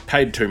food,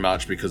 paid too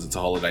much because it's a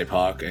holiday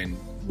park and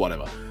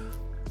whatever.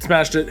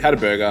 Smashed it, had a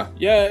burger.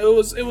 Yeah, it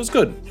was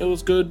good. It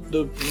was good.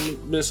 The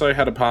miso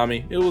had a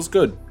palmy. It was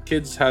good.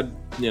 Kids had,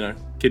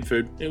 kid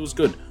food. It was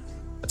good.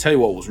 I tell you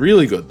what was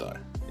really good though,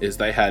 is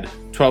they had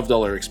 $12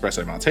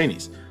 espresso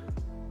martinis.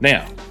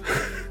 Now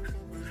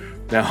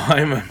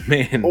I'm a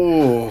man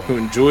who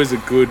enjoys a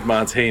good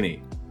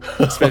martini,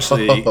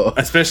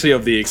 especially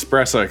of the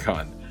espresso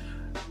kind.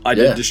 I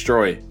did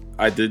destroy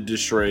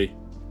espresso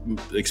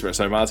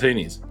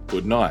martinis.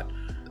 Good night.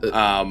 It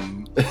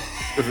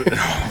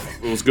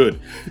was good.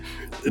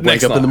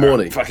 Wake up in the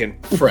morning.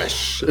 Fucking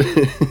fresh.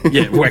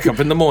 Yeah, wake up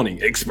in the morning.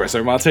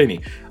 Espresso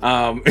martini.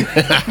 No.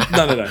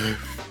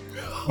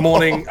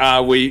 Morning,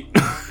 we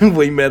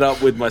met up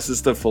with my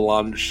sister for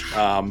lunch.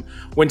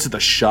 Went to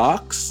the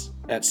Sharks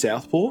at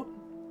Southport.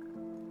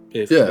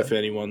 If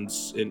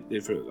anyone's in,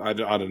 I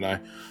don't know.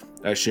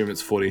 I assume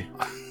it's footy.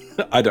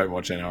 I don't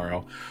watch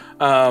NRL.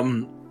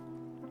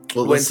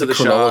 Went to the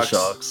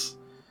Sharks.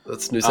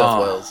 That's New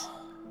South Wales.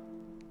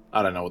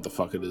 I don't know what the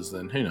fuck it is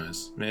then. Who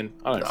knows, man?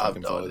 I don't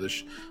fucking follow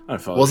this. I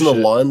don't follow Wasn't this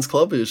it Lions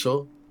Club? Are you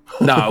sure?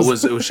 No, it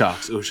was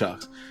Sharks. It was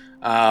Sharks.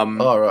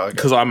 Right.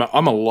 Because I'm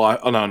a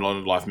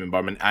life member.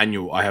 I'm an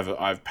annual.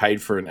 I've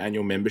paid for an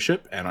annual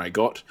membership, and I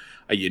got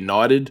a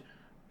United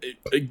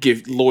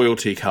gift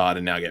loyalty card,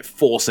 and now I get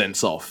 4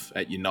 cents off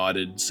at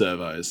United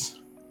servos.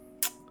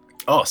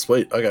 Oh,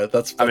 sweet. Okay,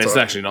 that's I mean, it's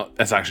actually not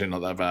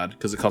that bad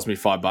because it cost me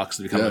 $5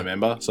 to become a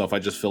member. So if I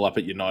just fill up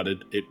at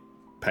United, it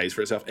pays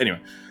for itself. Anyway,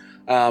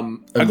 I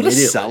got a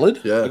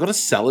salad. Yeah. I got a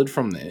salad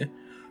from there.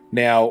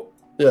 Now,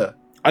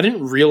 I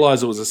didn't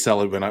realize it was a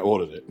salad when I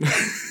ordered it.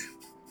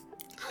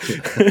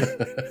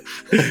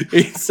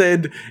 It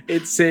said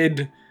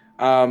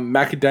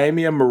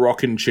macadamia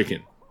Moroccan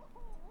chicken.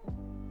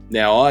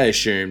 Now I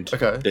assumed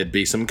there'd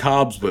be some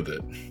carbs with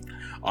it.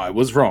 I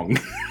was wrong.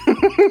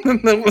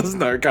 There was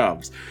no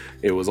carbs.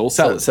 It was all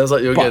salad. So it sounds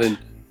like you're getting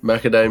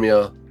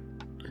macadamia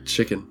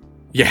chicken.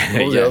 Yeah.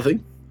 What was the other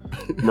thing?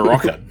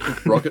 Moroccan.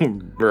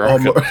 Moroccan.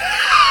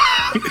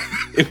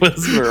 It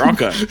was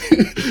Morocco.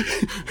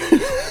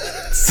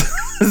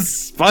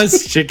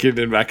 Spiced chicken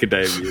and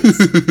macadamias.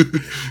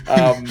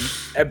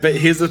 But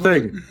here's the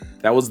thing.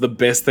 That was the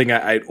best thing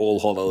I ate all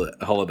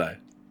holiday.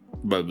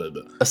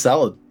 A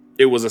salad.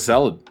 It was a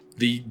salad.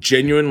 The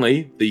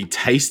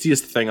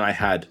tastiest thing I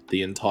had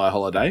the entire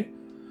holiday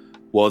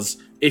was,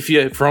 if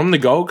you're from the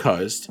Gold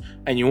Coast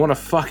and you want a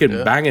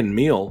fucking banging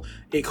meal,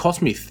 it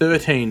cost me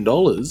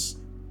 $13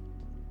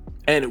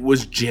 and it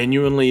was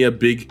genuinely a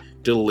big,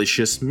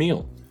 delicious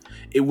meal.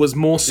 It was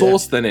more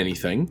sauce than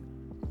anything,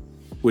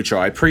 which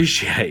I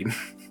appreciate.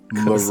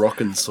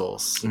 Moroccan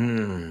sauce.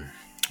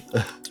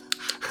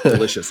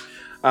 Delicious.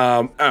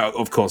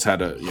 Of course,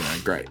 had a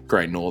great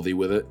northie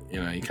with it.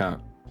 You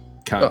can't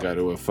go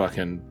to a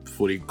fucking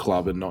footy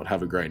club and not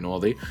have a great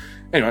northie.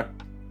 Anyway,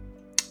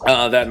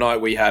 that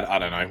night we had,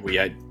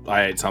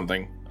 I ate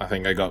something. I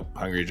think I got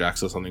Hungry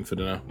Jacks or something for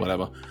dinner,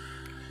 whatever.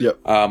 Yep.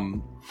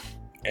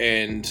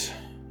 And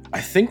I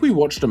think we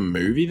watched a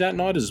movie that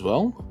night as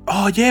well.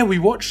 Oh yeah, we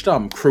watched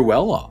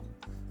Cruella.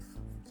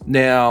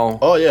 Now.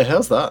 Oh yeah,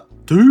 how's that?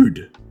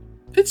 Dude,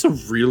 it's a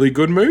really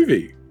good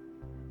movie.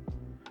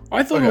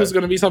 I thought it was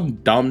going to be some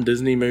dumb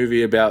Disney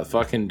movie about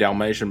fucking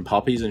Dalmatian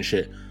puppies and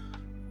shit.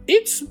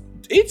 It's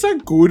a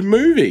good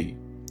movie.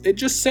 It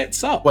just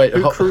sets up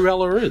who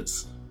Cruella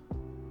is.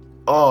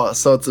 Oh,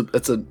 so it's a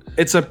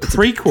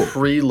prequel.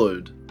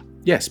 Prelude.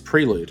 Yes,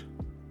 prelude.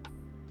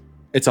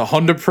 It's a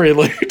Honda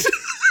Prelude.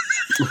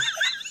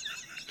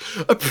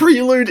 A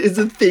prelude is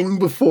a thing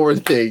before a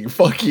thing.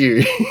 Fuck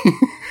you.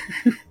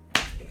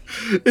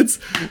 It's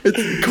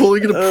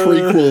calling it a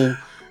prequel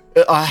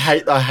I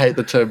hate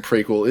the term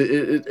prequel.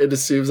 It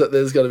assumes that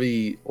there's going to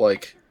be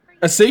like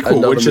a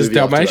sequel, which is movie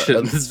after that.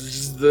 Dalmatians. This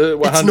is the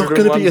 101 It's not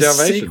going to be a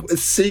Dalmatians. sequel. A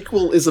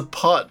sequel is a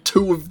part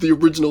 2 of the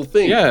original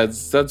thing. Yeah,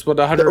 that's what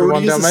 101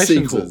 already is a Dalmatians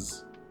sequel.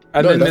 is.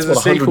 And No, then that's there's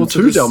what a sequel to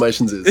 102 this.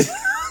 Dalmatians is.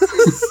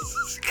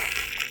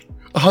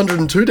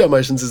 102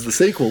 Dalmatians is the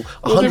sequel.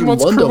 Well, then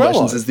what's 101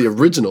 Dalmatians Cruella? is the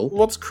original.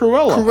 What's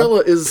Cruella?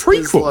 Cruella is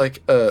prequel.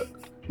 like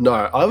no,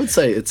 I would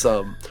say it's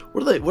what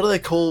do they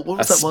call what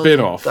was A that one?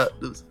 spin-off. That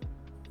was,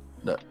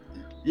 no.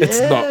 Yeah, It's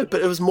not.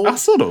 but it was more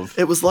Sort of.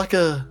 it was like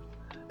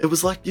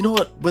you know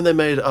what, when they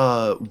made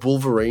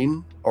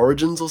Wolverine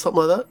Origins or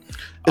something like that?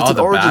 It's an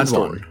the origin bad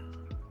story. one.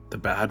 The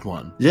bad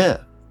one. Yeah.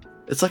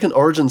 It's like an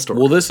origin story.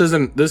 Well, this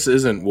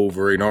isn't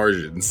Wolverine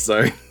Origins,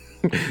 so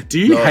do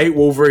you No. hate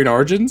Wolverine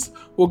Origins?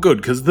 Well, good,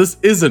 because this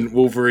isn't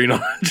Wolverine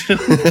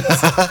Origins.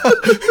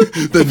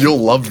 Then you'll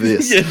love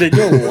this. Yeah, then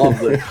you'll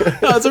love it.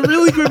 No, it's a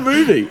really good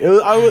movie.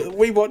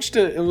 We watched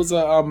it. It was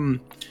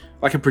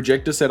like a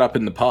projector set up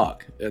in the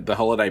park, at the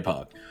holiday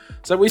park.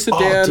 So we sit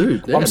down.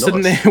 Dude, yeah, I'm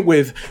sitting nice. there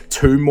with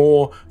 2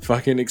 more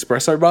fucking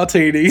espresso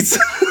martinis.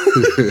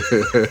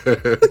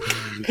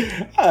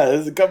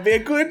 This is gonna be a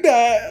good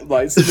night.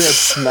 Like sitting there,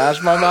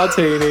 smash my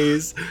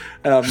martinis,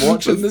 and I'm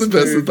watching That's this the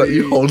best movie. is that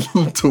you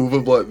hold two of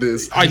them like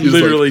this. I He's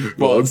literally like,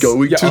 well, I'm was.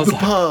 going Yeah, I to was the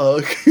like-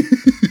 park.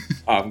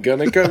 I'm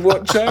gonna go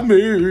watch a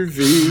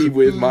movie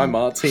with my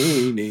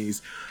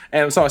martinis.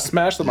 And so I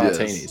smashed the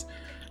martinis.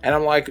 And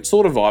I'm like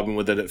sort of vibing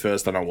with it at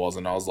first, and I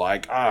wasn't. I was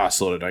like, I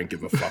sort of don't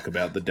give a fuck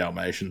about the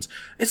Dalmatians.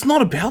 It's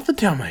not about the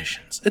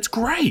Dalmatians. It's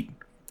great.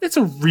 It's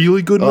a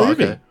really good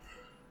movie. Okay.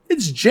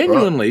 It's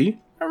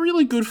genuinely a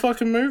really good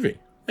fucking movie.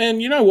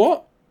 And you know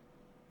what?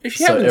 If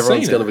you So haven't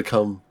everyone's seen going to it,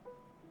 become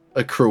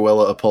a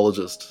Cruella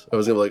apologist. I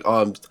was going to be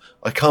like,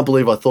 I can't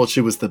believe I thought she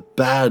was the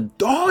bad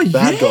guy.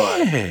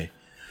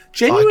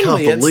 Genuinely, I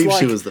can't it's believe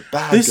she like, was the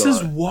bad This guy.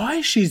 is why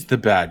she's the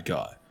bad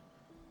guy.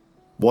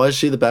 Why is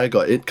she the bad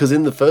guy? Because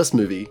in the first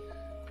movie,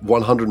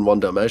 101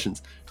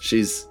 Dalmatians,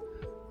 she's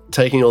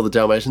taking all the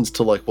Dalmatians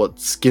to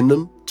skin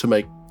them to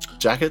make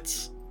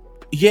jackets.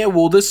 Yeah,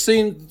 well, this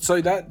scene,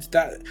 so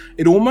that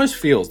it almost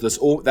feels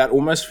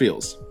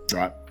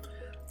right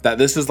that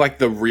this is like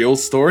the real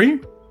story,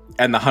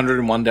 and the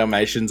 101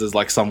 Dalmatians is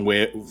like some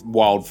weird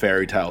wild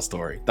fairy tale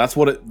story. That's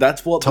what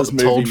this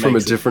movie Told from a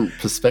makes it. different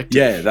perspective.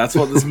 Yeah, that's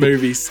what this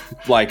movie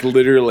like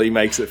literally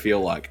makes it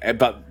feel like.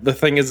 But the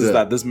thing is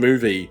that this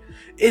movie,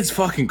 it's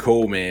fucking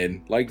cool,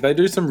 man. Like they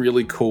do some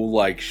really cool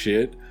like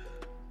shit.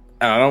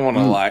 And I don't want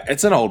to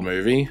it's an old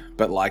movie,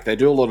 but like they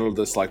do a lot of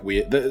this like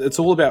weird. It's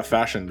all about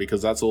fashion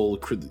because that's all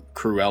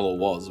Cruella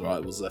was, right?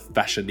 It was a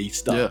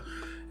fashionista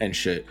and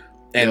shit.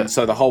 And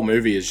so the whole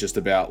movie is just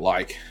about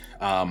like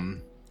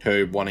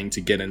her wanting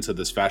to get into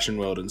this fashion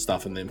world and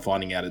stuff, and then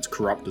finding out it's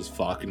corrupt as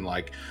fuck and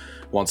like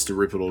wants to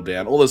rip it all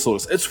down. All this sort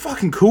of stuff. It's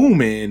fucking cool,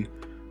 man.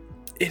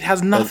 It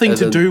has nothing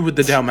to do with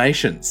the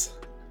Dalmatians.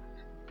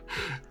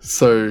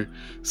 So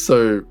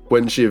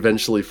when she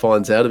eventually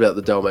finds out about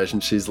the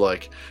Dalmatians, she's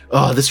like,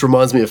 "Oh, this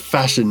reminds me of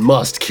fashion.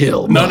 Must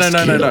kill." No.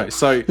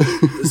 So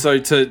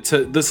to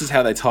this is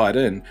how they tie it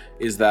in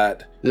is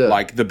that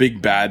like the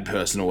big bad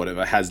person or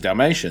whatever has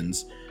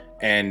Dalmatians,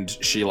 and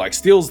she like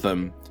steals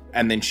them,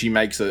 and then she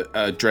makes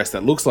a dress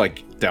that looks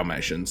like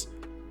Dalmatians,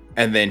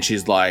 and then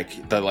she's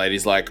like, the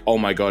lady's like, "Oh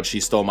my god,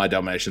 she stole my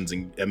Dalmatians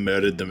and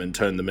murdered them and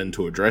turned them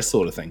into a dress,"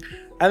 sort of thing,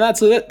 and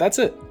that's it. That's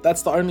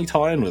the only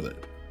tie-in with it.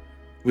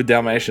 With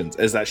Dalmatians,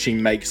 is that she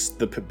makes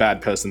the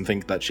bad person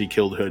think that she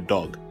killed her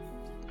dog.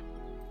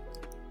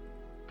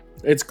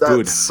 It's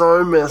good. That's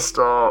so messed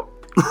up.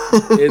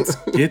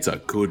 It's a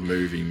good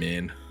movie,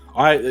 man.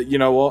 You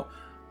know what?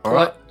 All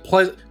right.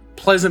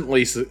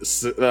 Pleasantly.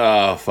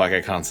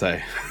 I can't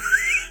say.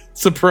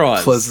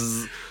 Surprise.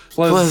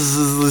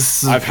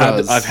 I've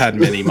had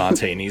many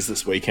martinis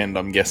this weekend.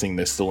 I'm guessing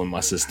they're still in my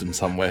system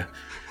somewhere.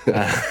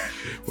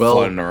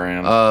 Floating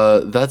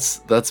around. That's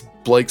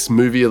Blake's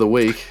movie of the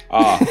week.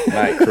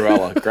 Mate,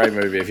 Cruella, great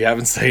movie. If you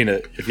haven't seen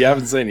it,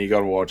 you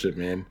gotta watch it,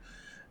 man.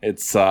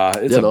 It's a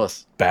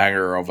nice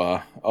banger of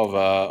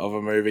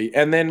a movie.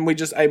 And then we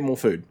just ate more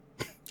food.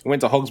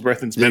 Went to Hog's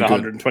Breath and spent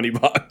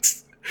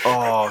 $120.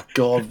 Oh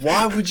god,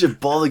 why would you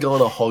bother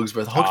going to Hog's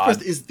Breath? Hog's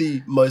Breath is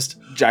the most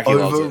Jackie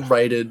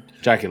overrated.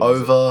 Jackie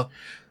loves it.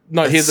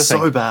 No, here's the thing.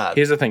 So bad.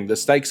 Here's the thing. The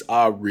steaks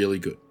are really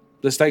good.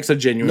 The steaks are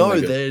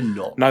genuinely good. No, they're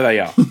not. No, they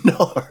are.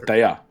 No.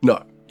 They are.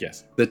 No.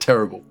 Yes. They're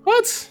terrible.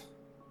 What?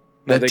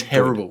 No, They're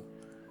terrible.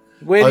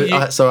 Good. Where do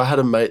you... So I had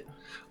a mate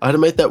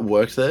that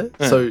worked there.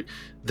 So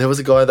there was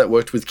a guy that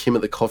worked with Kim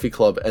at the coffee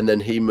club, and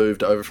then he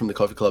moved over from the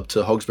coffee club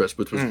to Hog's Breath,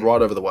 which was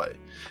right over the way.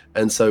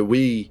 And so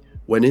we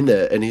went in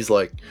there, and he's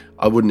like,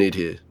 "I wouldn't eat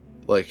here."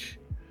 Like,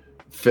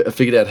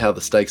 figured out how the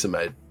steaks are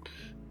made,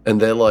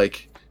 and they're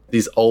like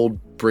these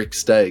old brick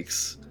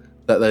steaks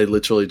that they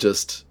literally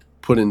just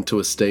put into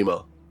a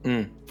steamer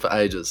for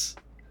ages.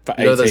 For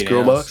you know those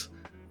grill hours. marks?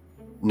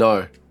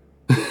 No.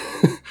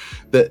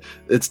 That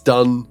it's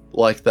done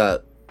like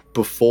that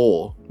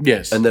before.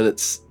 Yes. And then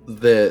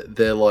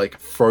they're like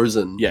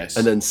frozen. Yes.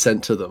 And then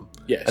sent to them.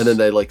 Yes. And then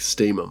they like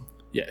steam them.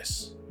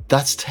 Yes.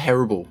 That's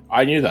terrible.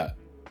 I knew that.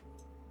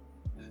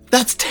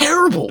 That's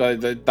terrible.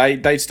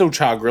 They still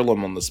char grill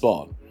them on the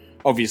spot,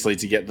 obviously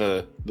to get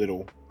the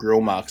little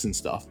grill marks and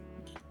stuff.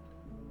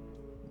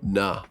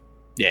 Nah.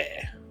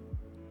 Yeah.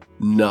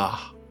 Nah.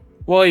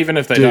 Well, even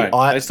if they don't,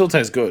 they still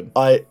taste good.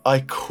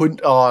 I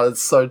couldn't. Oh,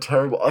 it's so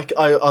terrible.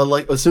 I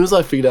like, as soon as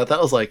I figured out that,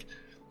 I was like,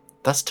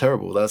 that's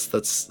terrible.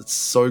 It's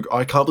so.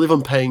 I can't believe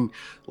I'm paying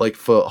like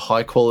for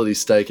high quality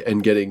steak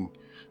and getting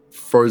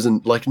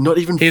frozen, like not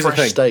even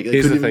fresh steak.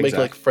 They couldn't even make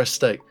like fresh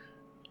steak.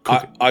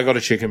 I got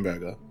a chicken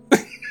burger.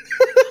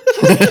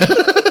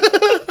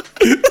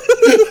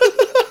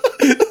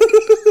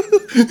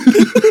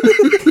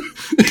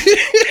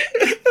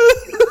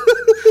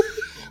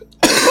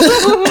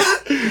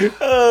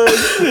 Oh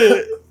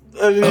shit!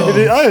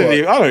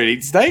 I don't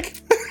eat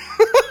steak.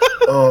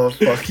 Oh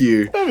fuck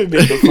you! I don't eat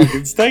the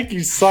fucking steak,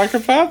 you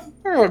psychopath.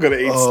 I'm not gonna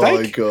eat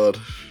steak.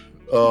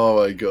 Oh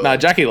my god! Nah,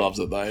 Jackie loves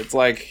it though. It's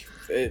like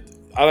I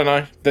don't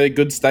know. They're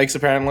good steaks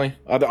apparently.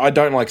 I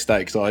don't like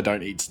steak, so I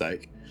don't eat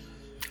steak.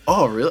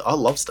 Oh really? I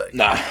love steak.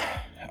 Nah,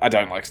 I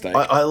don't like steak.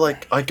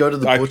 I go to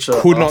the butcher.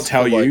 I could not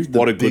tell you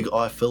what a big good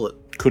eye fillet.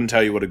 Couldn't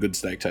tell you what a good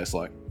steak tastes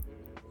like.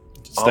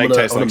 I'm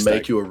gonna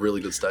make you a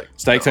really good steak.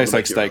 Steak tastes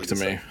like steak to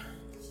me.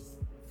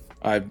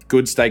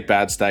 Good steak,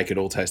 bad steak, it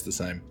all tastes the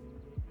same.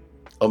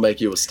 I'll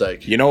make you a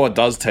steak. You know what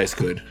does taste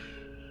good?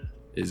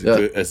 Is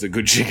a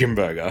good chicken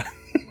burger.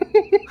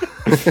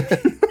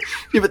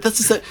 Yeah, but that's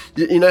the same.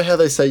 You know how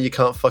they say you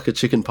can't fuck a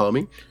chicken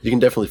palmy? You can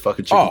definitely fuck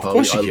a chicken palmy. Of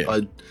course you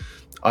can.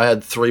 I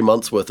had 3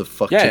 months worth of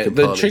chicken palmy. Yeah,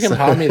 the chicken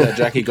palmy that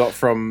Jackie got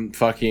from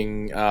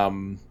fucking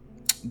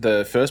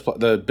the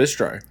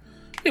bistro,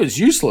 it was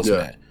useless,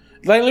 man.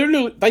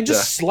 They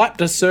just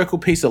slapped a circle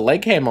piece of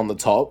leg ham on the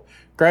top,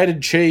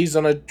 grated cheese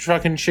on a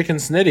fucking chicken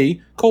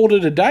snitty, called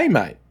it a day,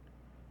 mate.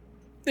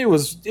 It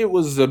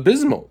was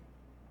abysmal.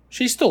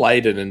 She still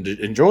ate it and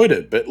enjoyed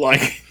it, but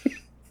like,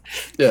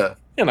 yeah,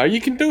 you know, you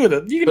can do it.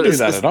 You can do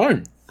that at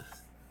home.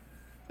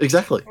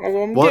 Exactly.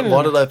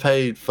 Why did I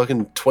pay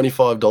fucking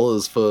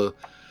 $25 for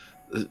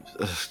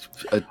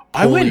a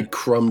poorly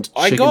crumbed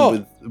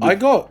chicken I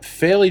got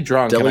fairly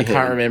drunk and I can't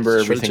ham, remember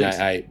everything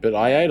I ate, but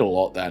I ate a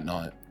lot that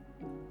night.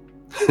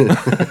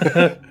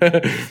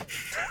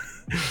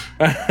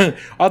 I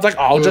was like,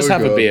 I'll just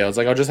have a beer. I was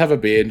like, I'll just have a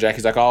beer. And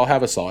Jackie's like, I'll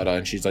have a cider.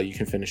 And she's like, you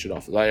can finish it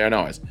off. I was like, yeah,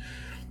 no worries.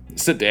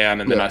 Sit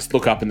down, and then I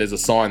look up, and there's a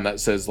sign that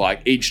says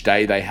like each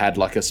day they had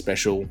like a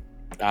special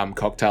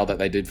cocktail that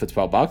they did for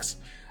 $12.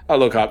 I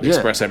look up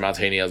espresso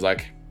martini. I was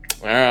like,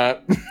 all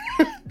right.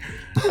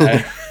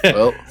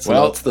 Well,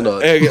 that's the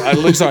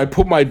night. I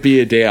put my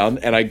beer down,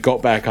 and I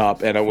got back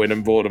up, and I went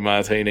and bought a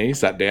martini.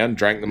 Sat down,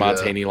 drank the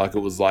martini like it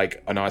was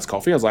like a nice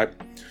coffee. I was like,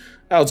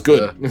 that was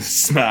good. Yeah.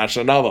 Smash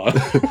another.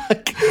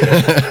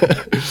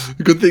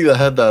 Good thing they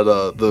had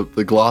that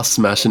the glass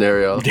smashing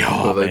area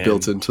that they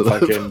built into the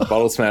fucking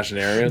bottle smashing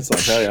areas. I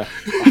tell you.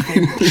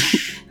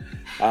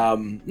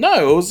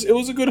 No, it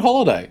was a good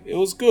holiday. It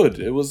was good.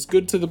 It was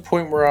good to the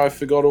point where I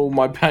forgot all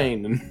my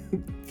pain and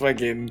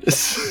fucking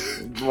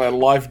my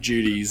life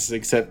duties.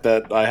 Except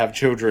that I have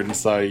children,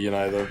 so you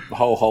know the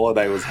whole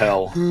holiday was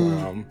hell.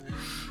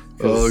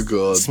 Oh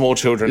god, small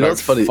children don't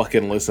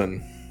fucking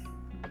listen.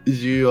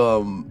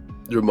 You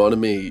reminded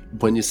me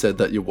when you said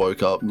that you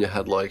woke up and you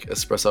had like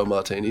espresso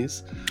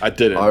martinis. I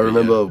didn't. I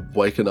remember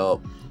waking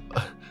up.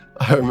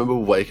 I remember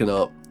waking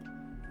up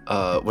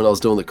when I was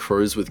doing the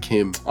cruise with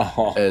Kim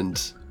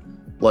and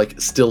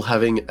like still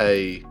having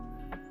a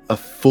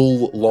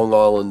full Long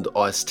Island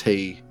iced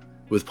tea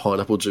with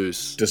pineapple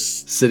juice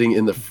just sitting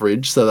in the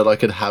fridge so that I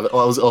could have it.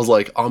 I was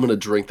like, I'm gonna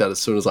drink that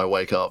as soon as I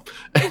wake up.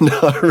 And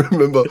I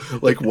remember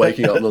like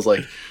waking up and I was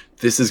like,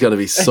 this is gonna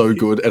be so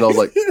good. And I was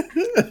like.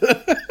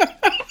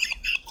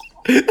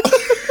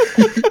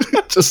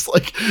 Just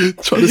like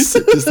trying to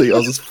sip this thing, I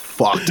was just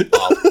fucked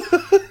up.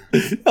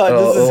 This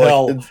is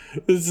hell.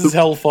 This is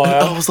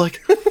hellfire. I was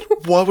like,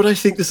 why would I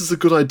think this is a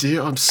good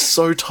idea? I'm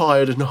so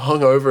tired and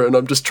hungover, and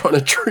I'm just trying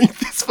to drink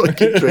this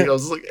fucking drink. I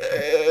was like,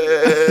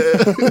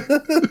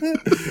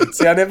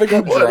 See, I never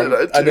got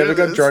drunk. I never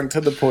got drunk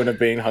to the point of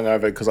being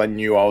hungover because I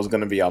knew I was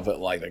going to be up at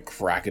like the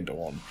crack of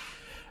dawn.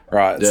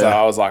 Right, so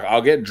I was like,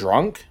 I'll get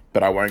drunk,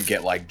 but I won't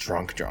get like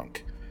drunk.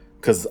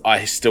 Because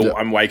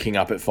I'm waking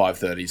up at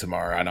 5:30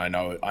 tomorrow, and I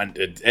know it,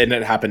 and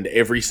it happened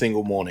every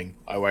single morning.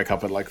 I wake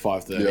up at like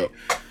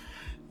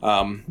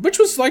 5:30, which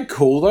was like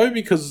cool though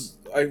because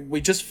we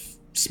just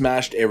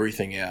smashed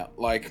everything out.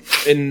 Like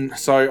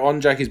so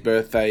on Jackie's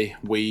birthday,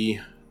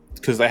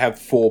 because they have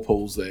 4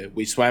 pools there,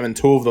 we swam in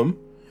 2 of them.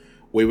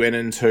 We went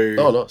into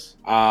 2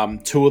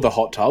 of the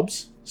hot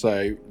tubs.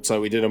 So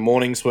we did a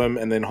morning swim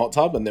and then hot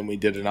tub, and then we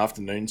did an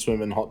afternoon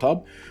swim and hot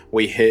tub.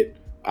 We hit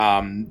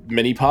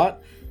mini part.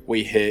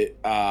 We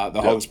hit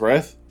the Hog's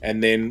Breath,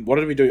 and then what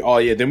did we do? Oh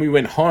yeah, then we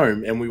went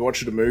home and we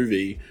watched a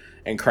movie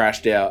and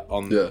crashed out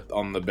on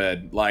the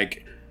bed.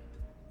 Like,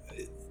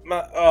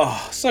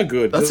 so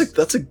good. That's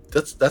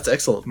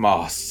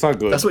excellent. So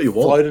good. That's what you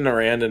want. Floating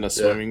around in a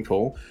swimming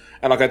pool,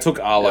 and like I took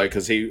Arlo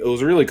because it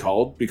was really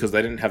cold because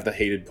they didn't have the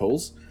heated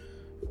pools,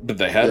 but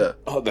they had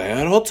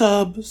hot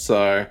tub.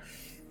 So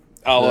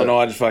Al and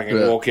I just fucking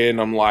walk in.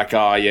 I'm like,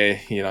 oh yeah,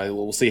 you know,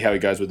 we'll see how he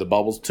goes with the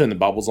bubbles. Turn the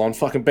bubbles on.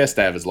 Fucking best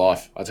day of his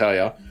life, I tell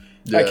you.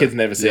 That kid's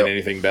never seen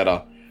anything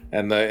better.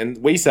 And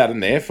we sat in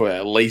there for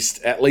at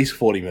least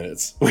 40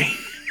 minutes. We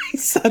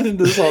sat in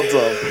this hot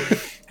tub.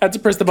 Had to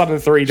press the button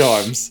 3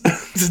 times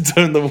to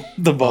turn the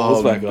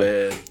bubbles back on.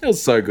 It was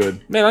so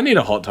good. Man, I need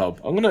a hot tub.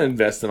 I'm going to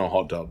invest in a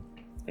hot tub.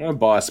 I'm going to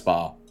buy a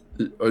spa.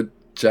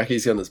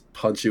 Jackie's going to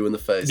punch you in the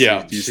face.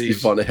 Yeah. You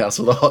find a house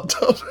with a hot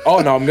tub. Oh,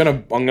 no, I'm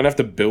gonna have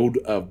to build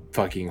a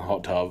fucking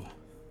hot tub.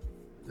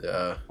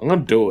 Yeah. I'm going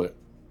to do it.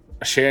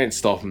 She ain't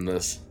stopping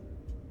this.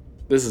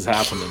 This is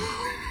happening.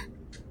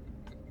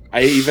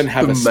 I even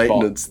have a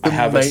spot. I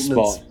have a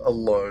spot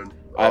alone.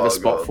 I have a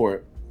spot for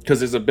it. Because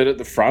there's a bit at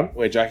the front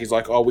where Jackie's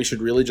like, oh, we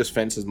should really just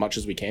fence as much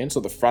as we can. So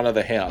the front of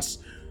the house,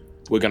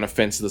 we're going to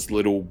fence this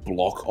little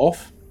block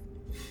off.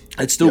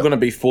 It's still going to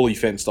be fully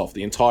fenced off.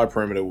 The entire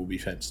perimeter will be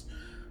fenced.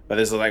 But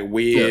there's a like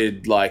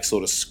weird, like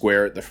sort of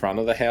square at the front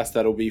of the house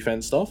that'll be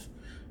fenced off.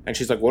 And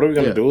she's like, what are we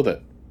going to do with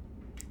it?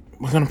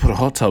 We're going to put a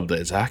hot tub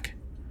there, Zach.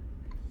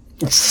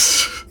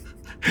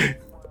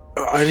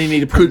 I only need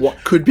to put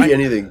could be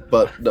anything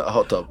but a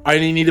hot tub. I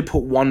only need to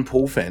put one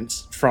pool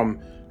fence from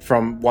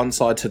one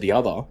side to the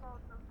other.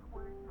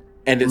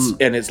 And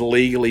it's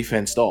legally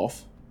fenced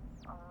off.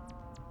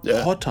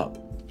 Yeah. Hot tub.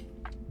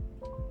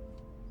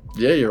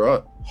 Yeah, you're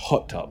right.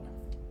 Hot tub.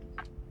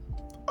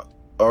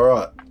 All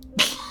right.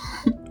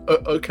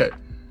 Okay.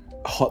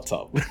 Hot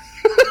tub.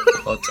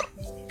 Hot tub.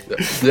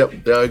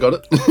 Yep. Yeah, I got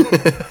it.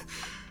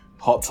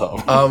 Hot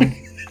tub.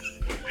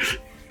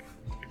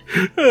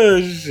 Oh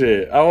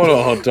shit! I want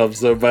a hot tub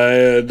so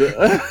bad.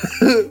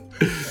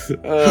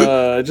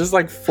 Just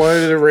like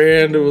floated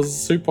around. It was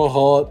super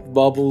hot.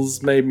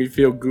 Bubbles made me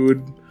feel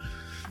good.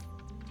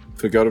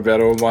 Forgot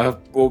about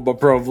all my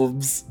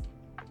problems.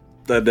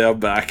 They're now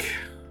back.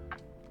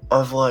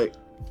 I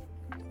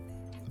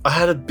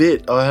had a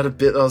bit I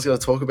was going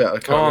to talk about. I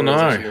can't remember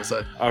what I was going to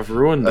say. I've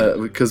ruined it.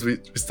 Because we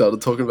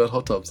started talking about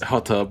hot tubs.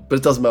 Hot tub. But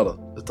it doesn't matter.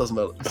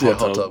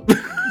 Hot tub.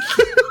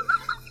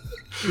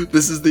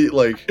 This is the,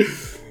 like...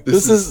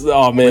 This is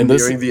oh man, we're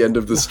nearing the end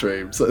of the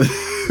stream. So,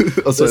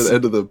 the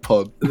end of the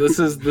pod. This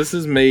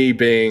is me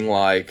being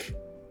like...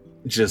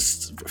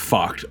 just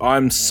fucked.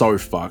 I'm so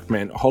fucked,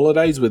 man.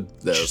 Holidays with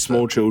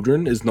small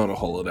children is not a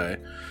holiday.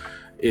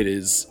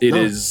 It's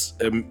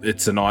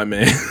a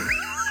nightmare.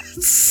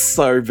 It's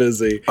so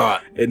busy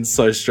and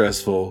so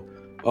stressful.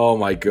 Oh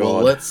my god.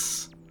 Well,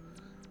 let's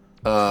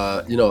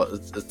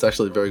it's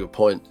actually a very good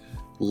point.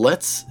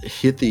 Let's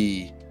hit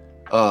the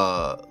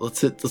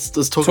let's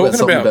talk about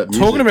something about music.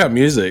 Talking about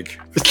music.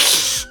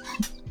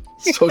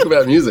 Let's talk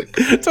about music.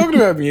 Talking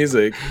about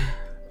music.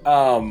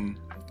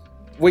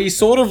 We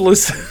sort of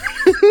listened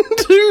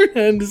to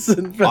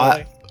Henderson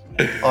Paak.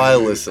 I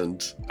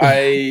listened.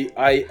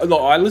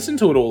 I listened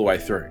to it all the way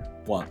through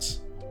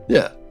once.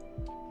 Yeah.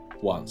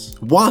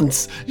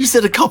 Once. You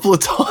said a couple of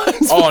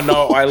times. Oh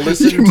no, I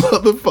listened. You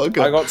motherfucker.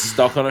 I got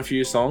stuck on a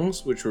few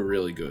songs which were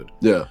really good.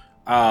 Yeah.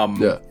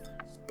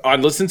 I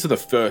listened to the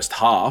first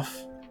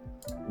half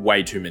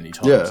way too many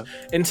times. Yeah.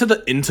 Into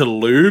the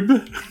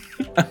interlude.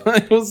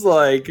 I was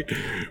like,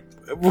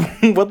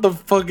 what the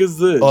fuck is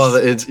this? Oh,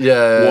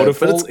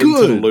 Waterfall but it's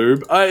good.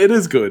 interlude. It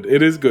is good.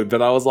 It is good.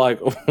 But I was like,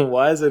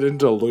 why is it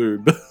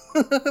interlude?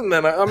 And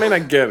then I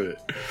get it.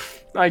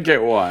 I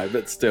get why,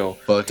 but still.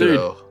 Fuck dude.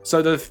 no.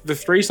 So the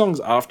 3 songs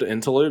after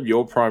interlude,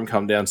 Your Prime,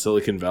 Come Down,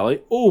 Silicon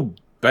Valley. Oh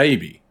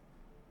baby.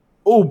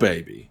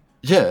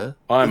 Yeah.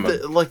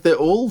 They're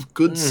all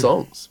good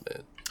songs,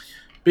 man.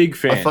 Big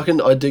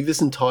fan. I dig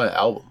this entire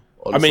album.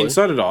 Honestly. I mean,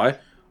 so did I.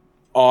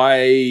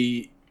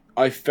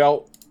 I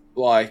felt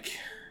like.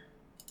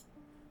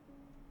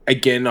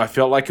 Again, I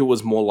felt like it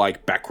was more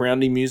like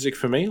backgroundy music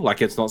for me.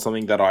 Like, it's not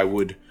something that I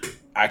would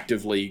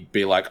actively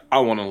be like, I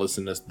want to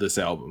listen to this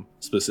album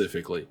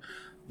specifically.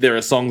 There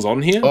are songs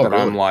on here that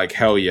really? I'm like,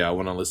 hell yeah, I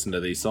want to listen to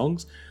these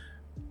songs.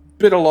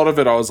 But a lot of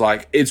it, I was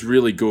like, it's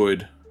really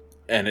good.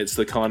 And it's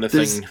the kind of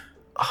thing...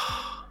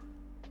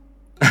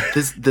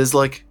 There's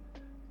like...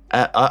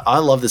 I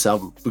love this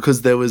album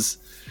because there was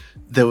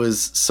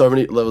so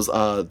many... There was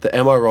the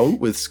Am I Wrong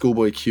with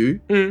Schoolboy Q.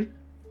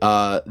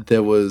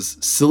 There was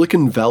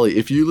Silicon Valley.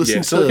 If you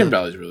listen to Silicon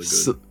Valley is really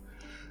good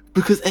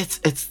because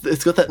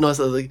it's got that nice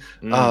like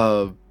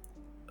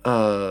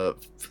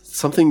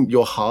something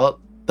Your Heart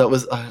that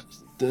was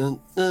dun,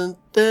 dun,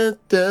 dun,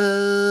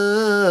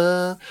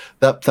 dun,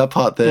 that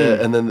part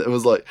there, and then it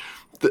was like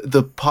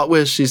the part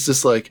where she's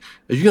just like,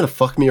 "Are you gonna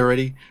fuck me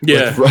already?"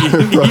 Yeah, like,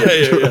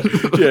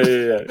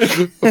 yeah.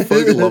 I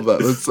fucking love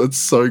that. It's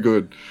so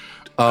good.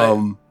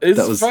 That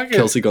was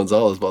Kelsey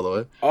Gonzalez, by the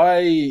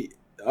way.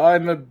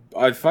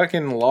 I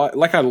fucking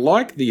like I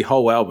like the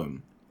whole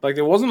album. Like,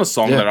 there wasn't a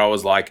song that I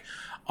was like,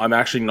 I'm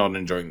actually not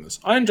enjoying this.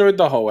 I enjoyed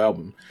the whole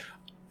album.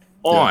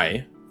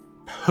 I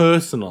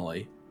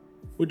personally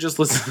would just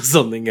listen to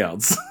something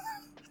else.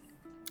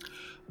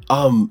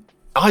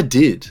 I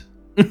did.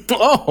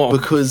 Oh,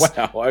 because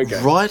wow,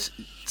 okay. Right.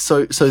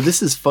 So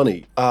this is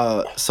funny.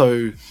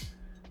 So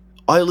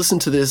I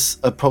listened to this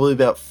probably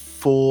about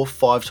 4 or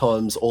 5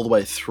 times all the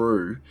way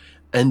through,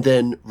 And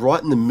then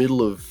right in the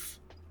middle of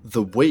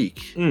the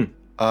week,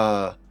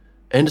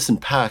 Anderson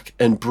 .Paak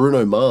and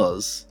Bruno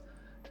Mars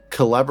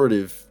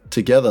collaborative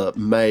together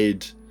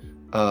made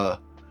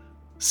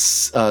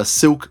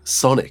Silk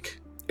Sonic.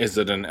 Is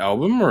it an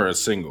album or a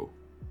single?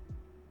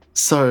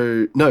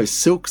 So, no,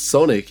 Silk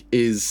Sonic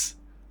is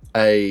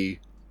a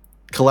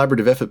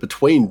collaborative effort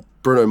between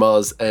Bruno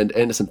Mars and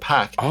Anderson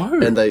 .Paak.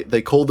 Oh. And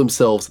they call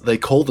themselves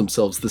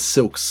the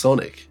Silk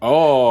Sonic.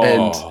 Oh.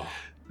 And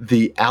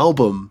the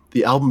album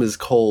is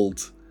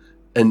called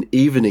An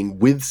Evening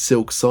with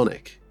Silk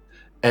Sonic.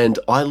 And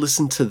I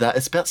listened to that.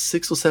 It's about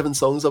 6 or 7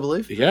 songs, I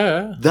believe.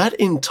 Yeah. That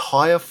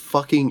entire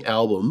fucking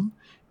album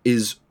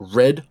is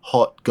red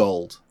hot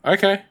gold.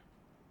 Okay.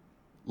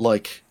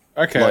 Like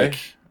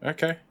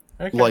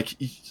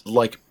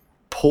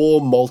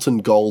pour molten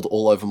gold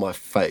all over my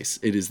face.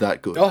 It is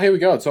that good. Oh, here we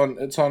go. It's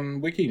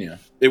on Wiki now.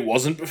 It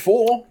wasn't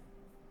before.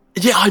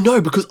 Yeah, I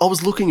know, because I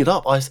was looking it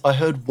up. I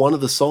heard one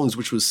of the songs,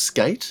 which was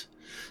Skate.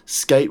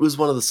 Skate was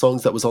one of the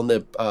songs that was on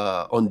there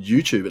on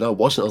YouTube, and I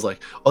watched it. I was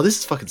like, oh, this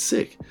is fucking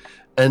sick.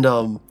 And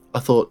I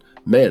thought,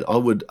 man, I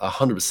would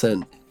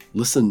 100%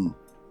 listen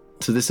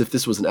to this if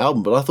this was an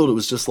album, but I thought it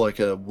was just like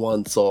a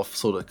once-off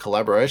sort of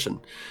collaboration.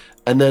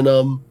 And then,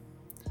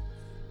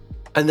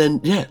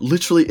 yeah,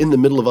 literally in the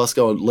middle of us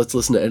going, let's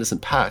listen to Anderson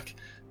 .Paak,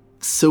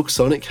 Silk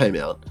Sonic came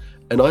out.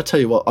 And I tell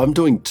you what, I'm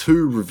doing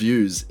 2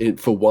 reviews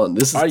for one.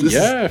 This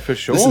is for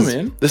sure,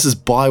 man. This is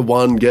buy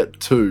one, get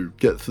 2.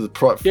 Get for the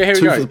price. Yeah, here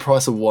we 2 go. for the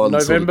price of one.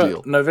 November sort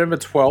of deal. November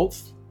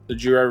 12th, the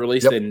duo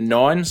released their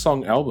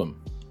 9-song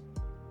album.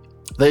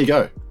 There you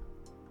go.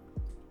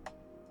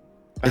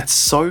 It's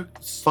so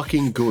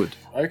fucking good.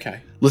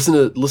 Okay. Listen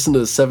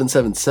to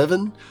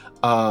 777.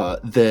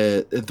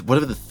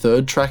 Whatever the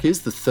third track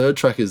is. The third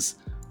track is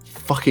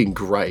fucking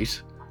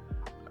great.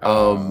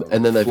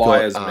 And then they've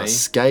got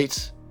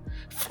Skate.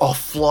 Oh,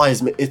 Fly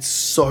As Me. It's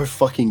so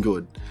fucking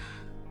good.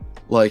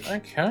 Like,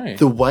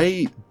 the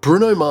way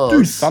Bruno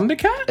Mars... Dude,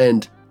 Thundercat?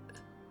 And...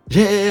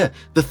 Yeah.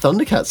 The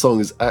Thundercat song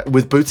is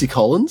with Bootsy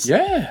Collins.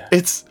 Yeah.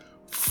 It's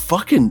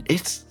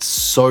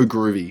so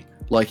groovy.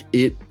 Like,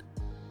 it's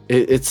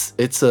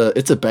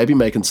a baby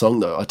making song,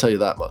 though. I tell you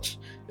that much.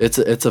 It's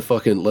a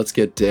fucking let's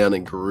get down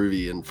and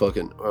groovy and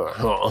fucking...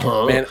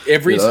 Man,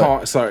 every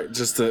time... Sorry,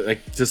 just a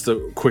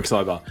quick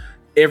sidebar.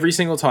 Every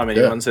single time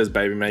anyone says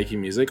baby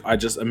making music, I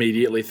just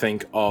immediately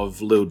think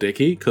of Lil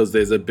Dicky, because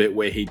there's a bit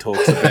where he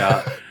talks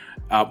about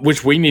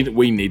which we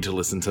need to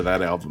listen to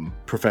that album,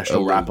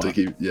 Professional Rapper.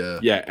 Dicky,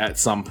 yeah, at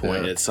some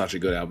point. It's such a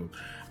good album.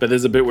 But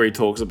there's a bit where he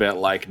talks about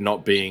like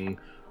not being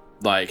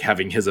like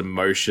having his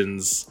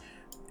emotions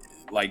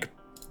like,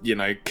 you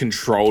know,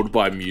 controlled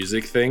by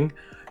music thing.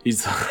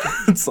 He's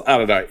I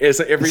don't know. It's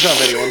every time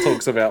anyone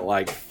talks about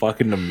like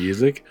fucking the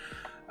music,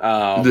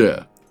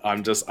 I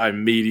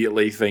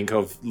immediately think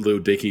of Lil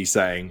Dicky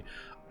saying,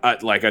 I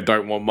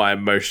don't want my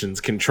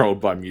emotions controlled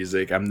by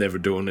music. I'm never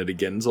doing it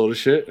again, sort of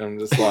shit. I'm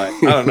just like,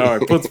 I don't know.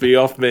 It puts me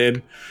off,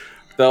 man.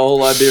 The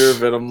whole idea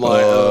of it, I'm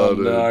like,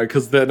 no.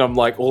 Because then I'm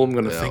like, all I'm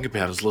going to think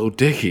about is Lil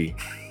Dicky.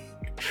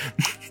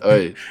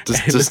 Hey,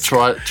 just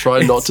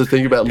try not to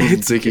think about Lil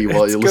Dicky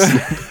while you're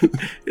listening.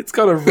 It's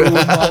going to ruin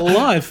my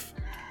life.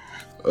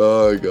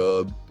 Oh,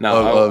 God.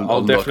 No,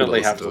 I'll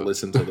definitely have to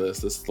listen to this.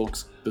 This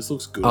looks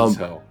good as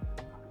hell.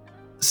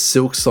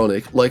 Silk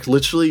Sonic, like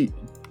literally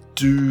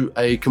do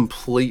a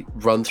complete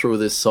run through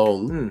of this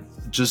song,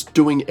 just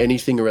doing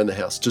anything around the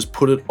house. Just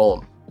put it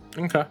on.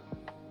 Okay.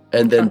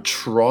 And then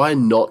try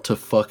not to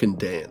fucking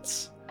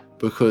dance,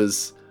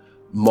 because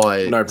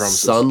my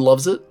son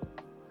loves it.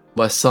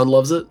 My son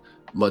loves it.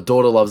 My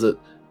daughter loves it.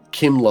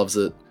 Kim loves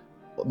it.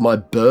 My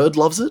bird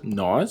loves it.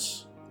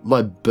 Nice.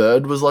 My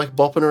bird was like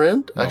bopping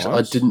around. Nice. Actually,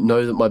 I didn't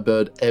know that my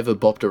bird ever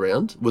bopped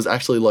around. Was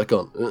actually like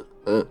on.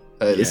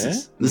 This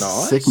is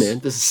sick, man.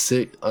 This is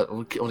sick. I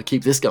want to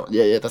keep this going.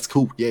 Yeah, that's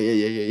cool.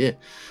 Yeah.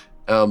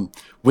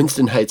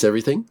 Winston hates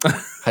everything.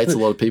 Hates a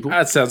lot of people.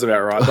 That sounds about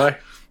right, though.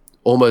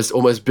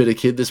 Almost bit a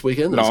kid this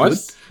weekend.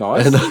 That's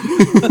nice. And,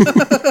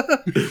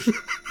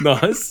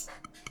 nice.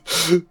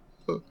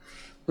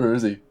 Where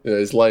is he? Yeah,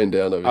 he's laying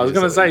down over here. I was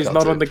going to say he's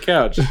not on the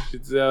couch.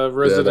 It's our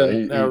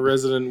resident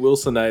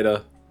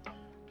Wilsonator.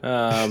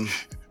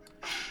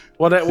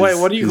 What do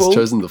you call? He's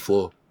chosen the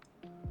floor.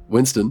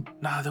 Winston.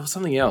 No, there was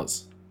something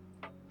else.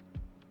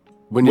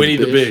 Winnie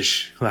the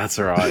Bish. That's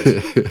right.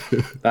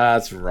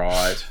 That's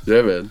right.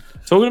 Yeah, man.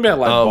 Talking about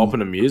like bopping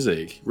to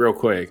music, real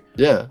quick.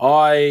 Yeah.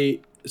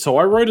 I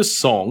wrote a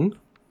song.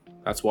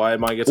 That's why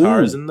my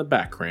guitar is in the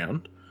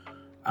background.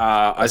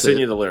 I sent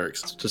you the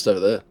lyrics. It's just over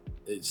there.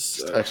 It's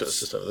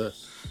just over there.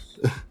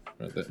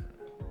 Right there.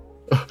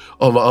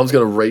 Oh, my arm's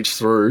gonna reach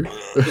through.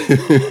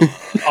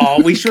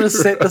 Oh, we should have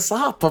set this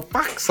up. For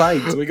fuck's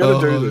sake, we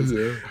got to do this.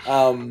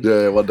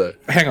 Yeah, one day.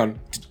 Hang on.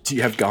 Do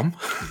you have gum?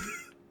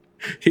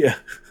 Here.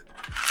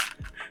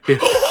 I'm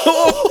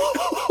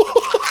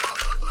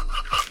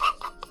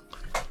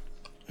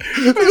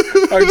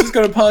just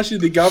gonna pass you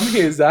the gum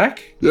here,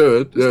 Zach.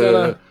 Yeah.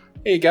 Here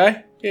you go.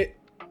 Yeah.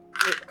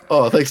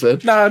 Oh, thanks, man.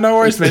 No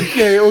worries, man.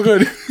 Yeah, all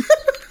good.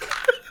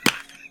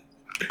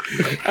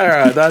 All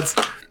right,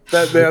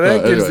 That gives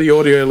anyway. the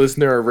audio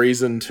listener a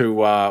reason to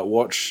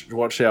watch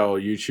our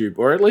YouTube,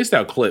 or at least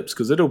our clips,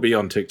 because it'll be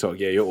on TikTok.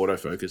 Yeah, your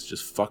autofocus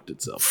just fucked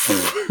itself.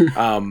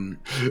 Anyway,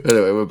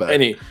 we're back.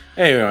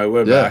 Anyway,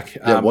 we're back.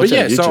 Watch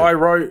our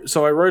YouTube.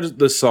 So I wrote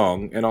the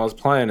song and I was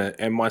playing it,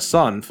 and my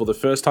son, for the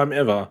first time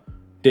ever,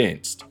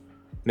 danced.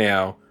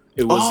 Now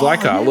it was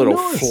like a little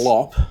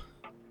flop.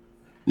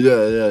 Yeah,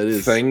 it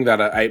is. Thing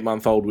that an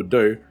 8-month-old would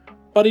do,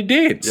 but he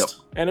danced,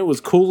 and it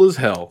was cool as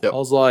hell. I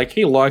was like,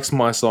 he likes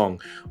my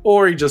song,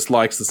 or he just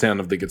likes the sound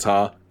of the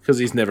guitar because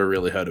he's never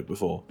really heard it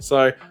before.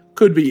 So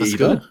could be either.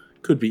 Good.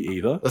 Could be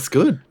either. That's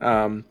good.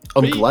 I'm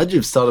glad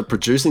you've started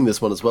producing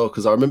this one as well,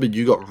 because I remember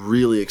you got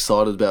really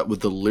excited about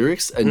with the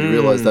lyrics, and you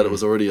realized that it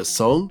was already a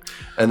song,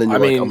 and then you're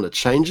like, I'm going to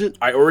change it.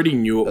 I already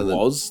knew it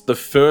was. The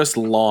first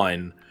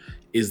line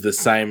is the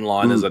same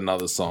line as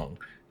another song.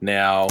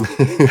 Now,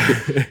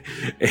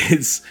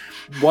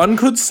 one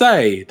could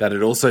say that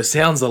it also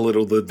sounds a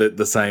little bit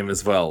the same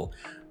as well.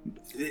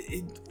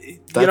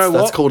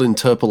 That's called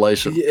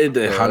interpolation.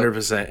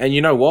 100%. And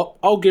you know what?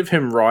 I'll give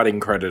him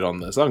writing credit on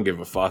this. I don't give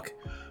a fuck.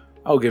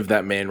 I'll give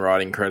that man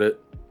writing credit.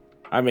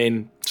 I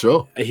mean,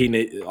 sure. I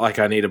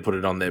need to put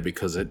it on there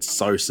because it's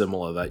so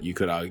similar that you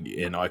could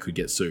argue, and I could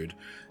get sued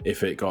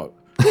if it got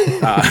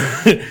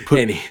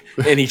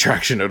any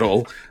traction at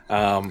all.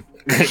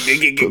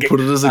 Put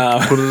it as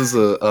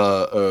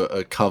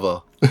a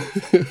cover.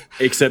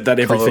 Except that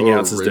everything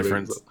else is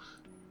different.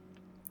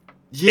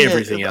 Yeah,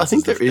 everything else. I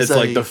think there is.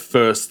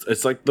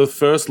 It's like the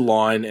first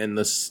line and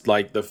this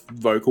like the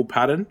vocal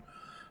pattern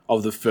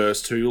of the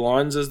first two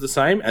lines is the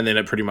same, and then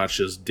it pretty much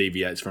just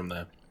deviates from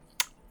there.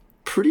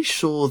 Pretty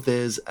sure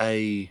there's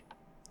an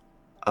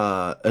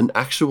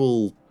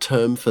actual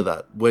term for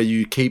that where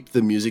you keep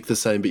the music the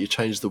same but you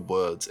change the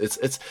words.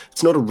 It's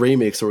not a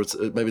remix, or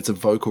maybe it's a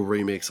vocal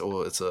remix,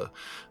 or it's a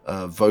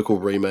vocal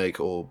remake,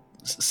 or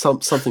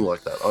something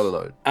like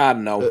that. I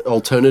don't know.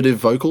 Alternative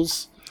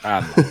vocals.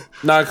 I don't know.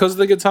 No, because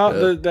the guitar,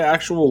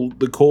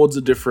 the chords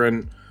are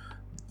different.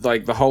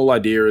 Like the whole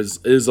idea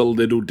is a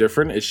little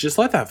different. It's just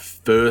like that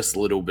first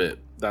little bit.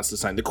 That's the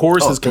same. The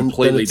chorus is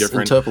completely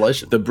different.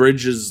 Interpolation. The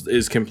bridge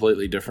is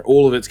completely different.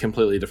 All of it's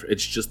completely different.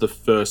 It's just the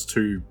first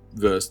two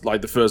verse,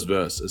 like the first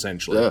verse,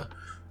 essentially. Yeah.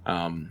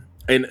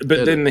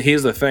 Then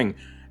here's the thing,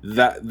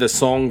 that the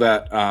song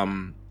that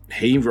I'm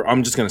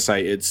just gonna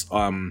say it's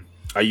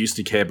I Used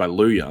to Care by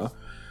Luya.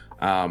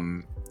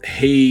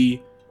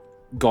 He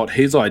got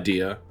his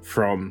idea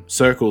from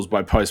Circles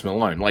by Post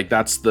Malone. Like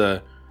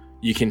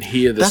you can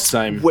hear the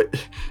same.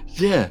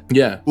 Yeah.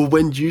 Well,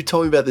 when you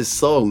told me about this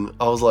song,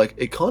 I was like,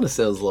 it kind of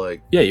sounds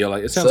like. Yeah, you're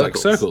like, it sounds like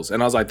Circles.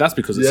 And I was like, that's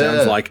because it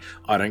sounds like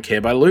I Don't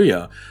Care by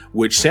Luya,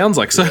 which sounds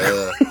like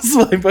Circles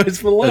by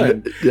Post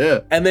Malone.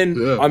 And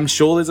then I'm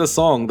sure there's a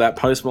song that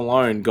Post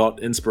Malone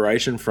got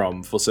inspiration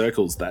from for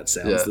Circles that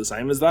sounds the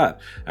same as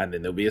that. And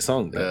then there'll be a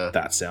song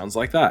that sounds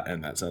like that.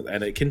 And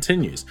and it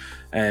continues.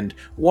 And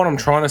what I'm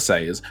trying to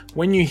say is,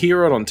 when you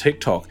hear it on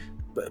TikTok,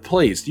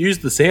 please use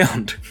the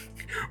sound.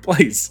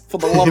 Please, for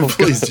the love of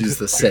please God. Use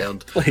the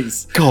sound.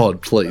 Please. God,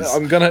 please.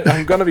 I'm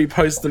gonna be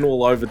posting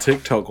all over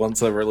TikTok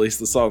once I release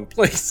the song.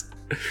 Please.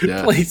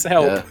 Please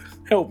help. Yeah.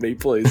 Help me,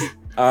 please.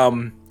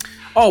 We're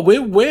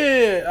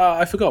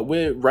I forgot,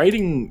 we're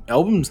rating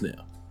albums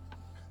now.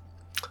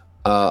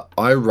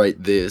 I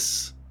rate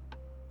this.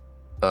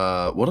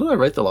 What did I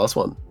rate the last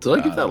one? Did I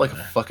give that like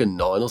a fucking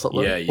 9 or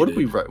something? Yeah, what did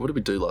we rate? What did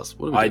we do last?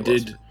 I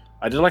did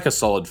like a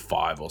solid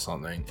 5 or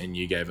something, and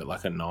you gave it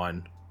like a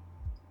 9.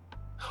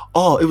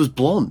 Oh, it was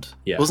Blonde,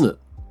 wasn't it?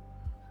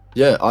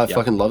 Yeah, I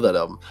fucking love that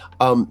album.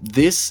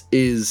 This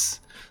is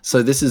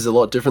a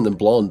lot different than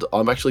Blonde.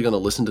 I'm actually going to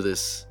listen to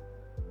this.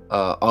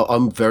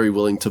 I'm very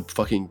willing to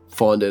fucking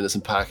find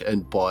Anderson .Paak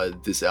and buy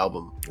this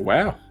album.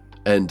 Wow.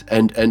 And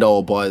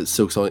I'll buy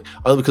Silk Sonic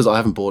only because I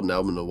haven't bought an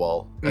album in a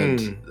while,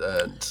 and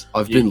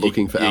I've been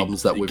looking for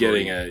albums that we're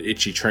getting an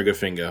itchy trigger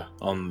finger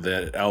on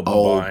the album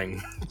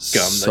buying gun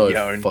so that you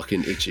own.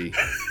 Fucking itchy,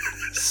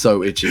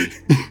 so itchy.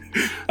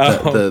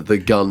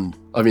 The gun.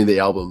 I mean the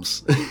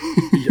albums.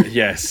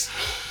 Yes,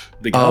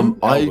 the gun.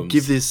 I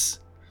give this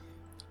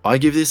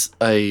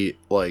a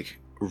like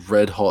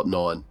red hot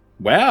 9.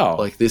 Wow.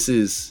 Like this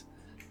is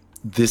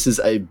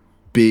a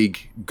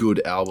big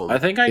good album. I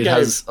think I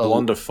gave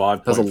Blonde a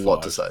 5.5. Has a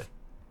lot to say.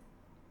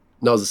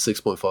 No, it's a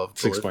 6.5.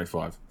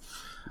 6.5.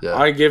 Yeah.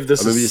 I give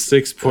this a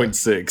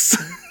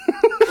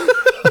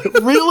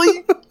 6.6.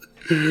 Really?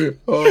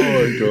 Oh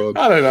my god!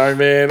 I don't know,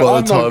 man.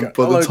 By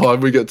the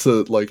time we get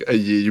to like a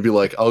year, you'll be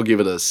like, "I'll give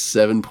it a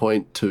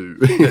 7.2."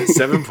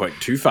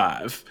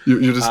 7.25.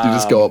 You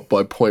just go up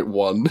by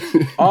 0.1.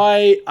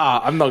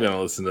 I'm not going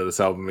to listen to this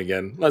album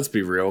again. Let's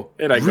be real.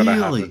 It ain't gonna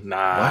happen. Nah.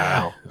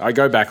 Wow. I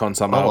go back on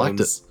some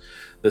albums.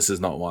 This is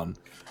not one.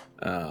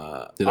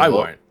 I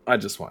won't. I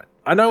just won't.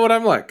 I know what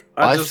I'm like.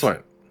 I just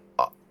won't.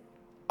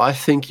 I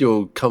think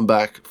you'll come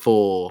back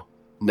for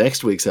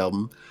next week's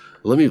album.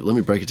 Let me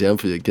break it down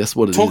for you. Guess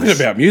what it is? Talking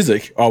about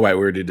music. Oh wait, we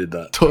already did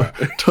that.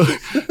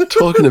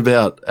 Talking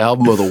about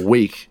album of the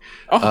week.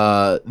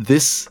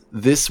 This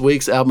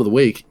week's album of the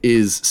week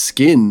is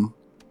Skin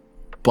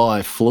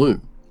by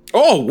Flume.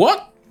 Oh,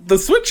 what? the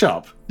switch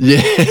up.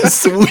 Yeah,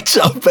 switch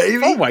up,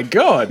 baby. Oh my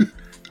god!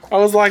 I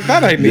was like,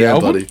 that ain't the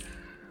album. buddy.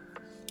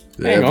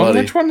 Hang on,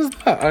 which one is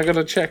that? I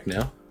gotta check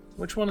now.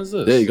 Which one is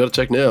this? Yeah, you gotta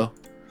check now.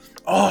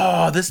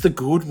 Oh, this is the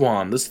good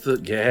one. This is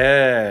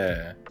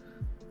the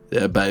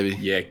Yeah, baby.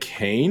 Yeah,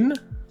 Keen.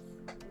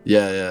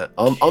 Yeah.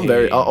 I'm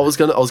very. I was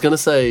gonna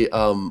say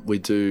we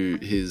do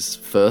his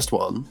first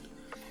one,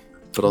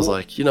 but I was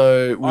like, we can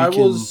try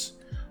this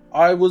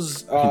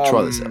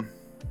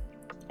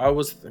out.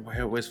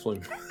 Where's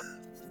Flume?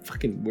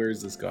 Fucking, where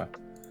is this guy?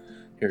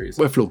 Here he is.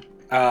 Where Flume?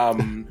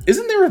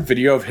 Isn't there a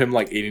video of him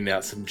like eating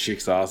out some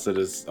chick's ass that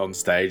is on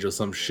stage or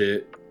some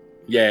shit?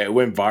 Yeah, it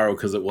went viral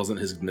because it wasn't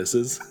his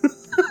missus.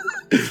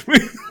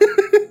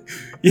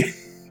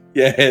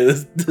 yeah,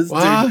 this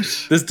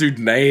dude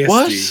nasty.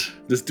 What?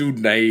 This dude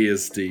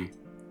nasty.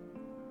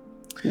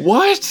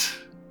 What?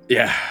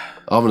 Yeah.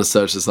 I'm gonna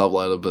search this up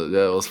later, but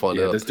yeah, let's find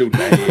out. This dude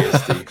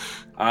nasty.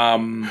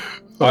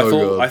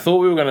 I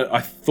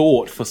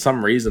thought for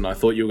some reason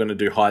you were gonna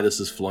do Hi, This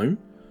Is Flume,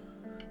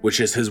 which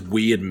is his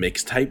weird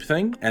mixtape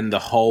thing, and the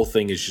whole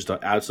thing is just an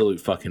absolute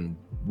fucking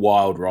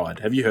wild ride.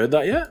 Have you heard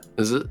that yet?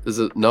 Is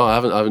it? No, I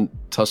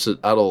haven't touched it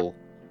at all.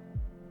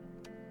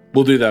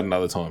 We'll do that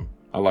another time.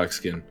 I like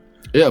Skin.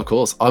 Yeah, of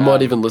course. I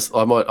might even listen.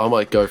 I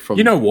might go from.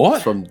 You know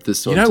what? From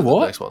this one to the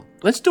next one.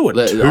 Let's do a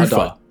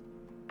twofer.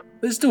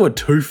 Let's do a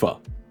twofer.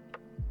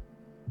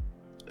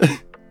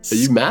 Are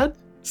you mad?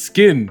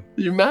 Skin.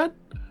 Are you mad?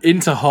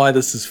 Into Hi,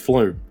 This Is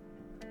Flume.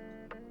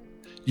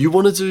 You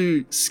want to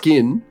do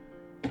Skin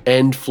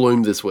and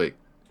Flume this week?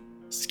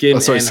 Skin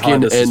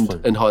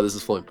and Hi, This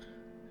Is Flume.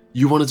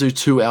 You want to do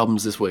 2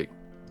 albums this week?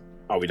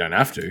 Oh, we don't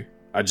have to.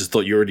 I just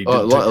thought you already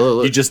did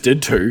 2. You just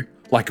did 2,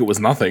 like it was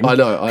nothing. I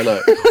know.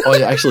 Oh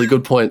yeah, actually,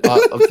 good point.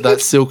 That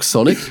Silk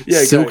Sonic,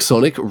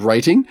 Sonic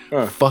rating,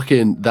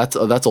 fucking that's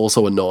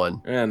also a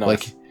 9. Yeah, nice.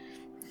 Like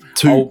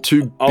two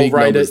big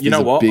rate numbers. It. You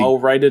know what? I'll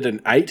rate it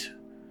an 8,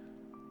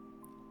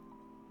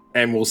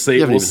 and we'll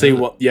see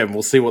what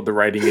the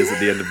rating is at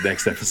the end of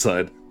next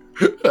episode.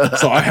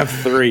 So I have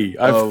 3.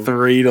 I have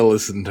 3 to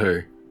listen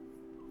to.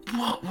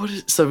 What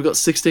is, so we've got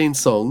 16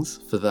 songs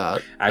for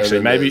that.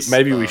 Actually,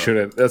 maybe we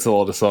shouldn't. That's a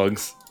lot of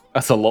songs.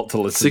 That's a lot to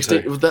listen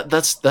 16, to.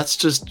 That's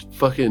just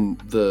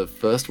fucking the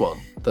first one.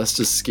 That's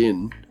just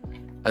Skin.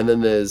 And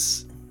then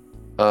there's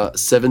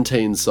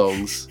 17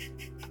 songs.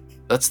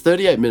 That's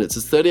 38 minutes.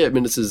 It's 38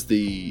 minutes is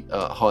the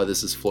Hi,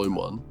 This Is Flume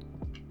one.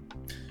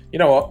 You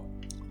know what?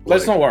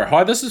 Let's not worry.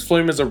 Hi, This Is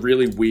Flume is a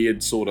really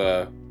weird sort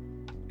of...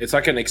 It's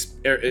like an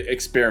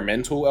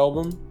experimental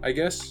album, I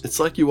guess. It's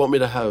like you want me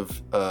to have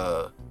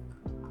a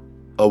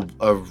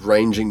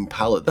ranging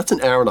palette. That's an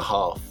hour and a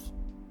half.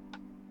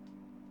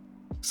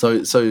 So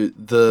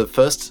the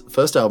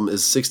first album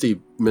is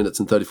 60 minutes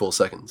and 34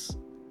 seconds.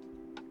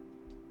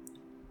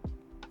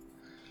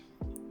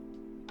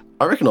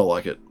 I reckon I'll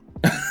like it.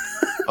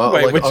 I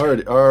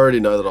already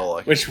know that I'll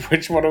like it.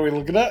 Which one are we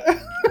looking at?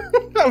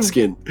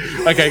 Skin.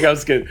 Okay, I'm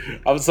Skin.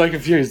 I'm so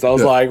confused. I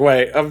was like,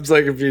 wait, I'm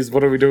so confused.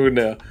 What are we doing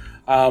now?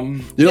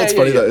 What's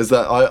funny though is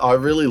that I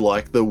really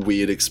like the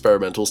weird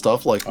experimental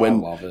stuff. Like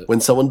when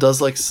someone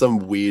does like some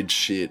weird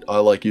shit, I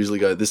like usually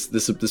go, this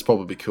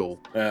probably be cool.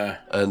 Yeah.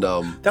 And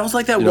that was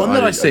like that one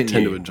that I sent you.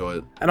 I tend to enjoy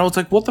it. And I was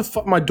like, what the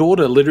fuck? My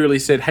daughter literally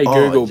said, "Hey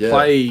Google,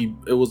 play."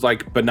 It was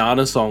like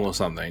Banana Song or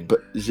something.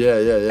 But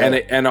yeah. And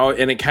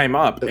it came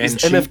up, and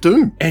MF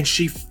Doom, and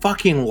she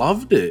fucking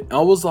loved it. I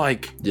was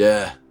like,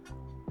 yeah.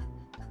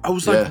 I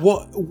was like,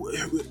 what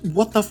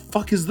the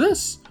fuck is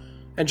this?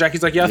 And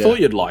Jackie's like, I thought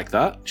you'd like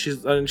that.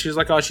 She's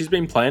like, oh, she's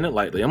been playing it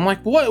lately. I'm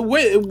like, what?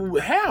 Where?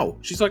 How?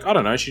 She's like, I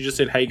don't know. She just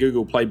said, hey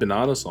Google, play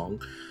Banana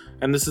Song,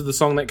 and this is the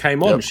song that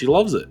came on. Yep. She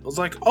loves it. I was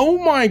like, oh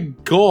my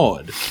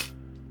god,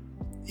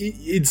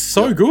 it's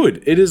so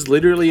good. It is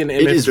literally an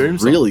MF Doom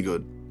song. Really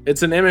good.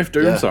 It's an MF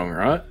Doom song,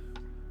 right?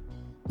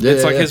 Yeah,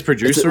 it's like his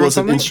producer or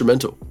something. An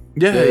instrumental.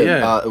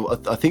 Yeah.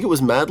 I think it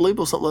was Madlib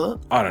or something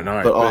like that. I don't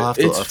know, but I'll have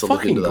to look into that. It's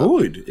fucking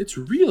good. It's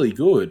really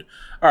good.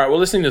 All right, we're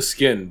listening to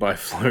Skin by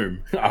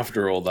Flume.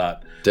 After all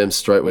that, damn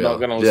straight we're not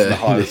going to listen to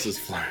Hi, This Is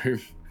Flume.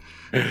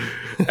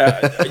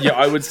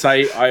 I would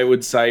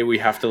say we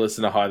have to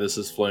listen to Hi, This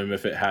Is Flume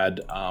if it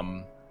had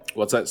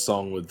what's that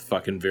song with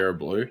fucking Vera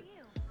Blue?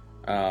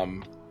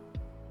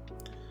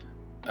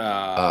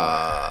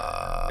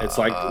 It's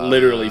like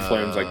literally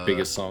Flume's like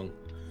biggest song.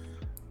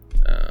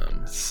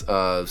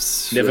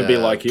 Never Be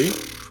Like You,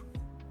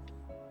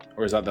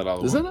 or is that other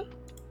one? Is that it?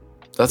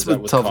 That's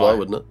with Tough Low,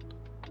 wouldn't it?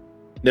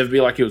 Never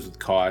Be Like You was with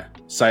Kai.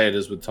 Say It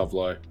is with Tough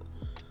Low.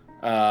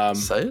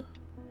 Say It?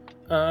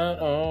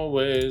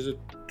 Always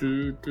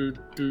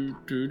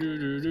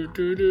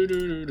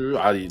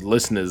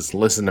listeners,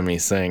 listen to me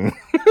sing.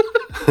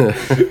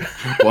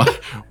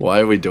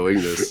 Why are we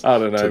doing this? I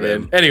don't know,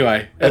 man.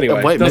 Anyway,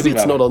 wait, maybe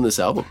it's not on this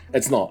album.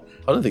 It's not.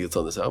 I don't think it's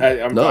on this album. I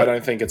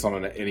don't think it's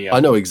on any album. I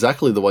know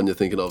exactly the one you're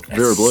thinking of.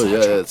 Vera Blue.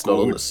 Yeah, it's not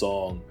on this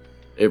song.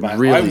 It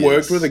really I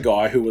worked with a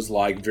guy who was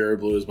like, Vera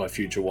Blue is my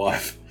future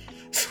wife.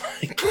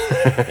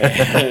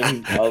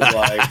 And I was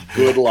like,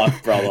 good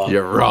luck, brother.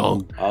 You're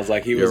wrong. I was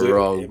like, he was a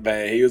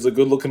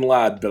good looking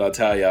lad, but I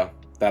tell you,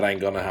 That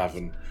ain't gonna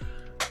happen.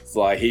 It's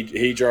like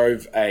he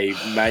drove a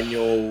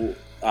manual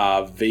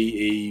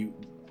VE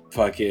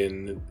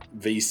fucking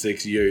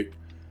V6 Ute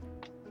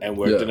and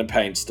worked in a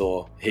paint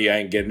store. He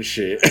ain't getting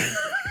shit.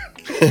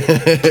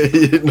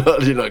 you're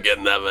not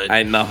getting that, mate.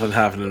 Ain't nothing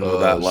happening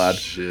with that lad.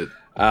 Shit.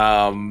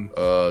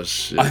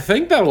 Shit. I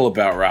think that'll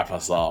about wrap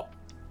us up.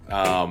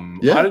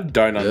 I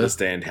don't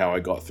understand how I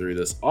got through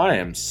this. I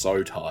am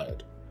so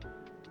tired.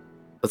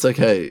 That's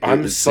okay.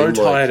 I'm so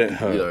tired it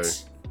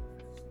hurts.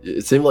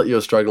 It seemed like you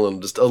were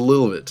struggling just a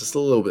little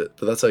bit,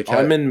 but that's okay.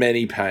 I'm in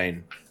many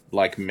pain.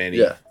 Like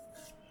many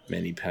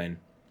pain.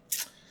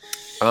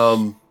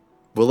 Well,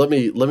 let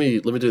me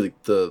do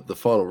the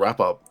final wrap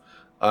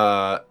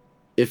up.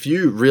 If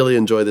you really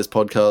enjoy this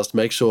podcast,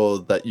 make sure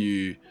that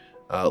you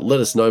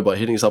let us know by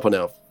hitting us up on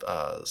our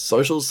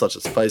socials, such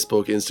as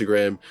Facebook,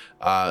 Instagram.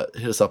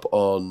 Hit us up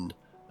on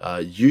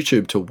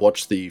YouTube to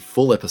watch the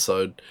full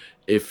episode.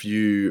 If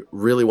you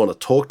really want to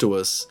talk to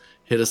us,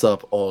 hit us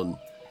up on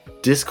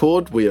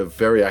Discord. We are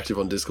very active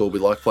on Discord. We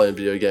like playing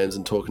video games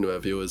and talking to our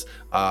viewers.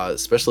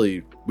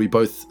 Especially, we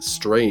both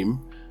stream.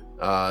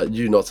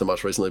 You not so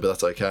much recently, but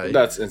that's okay.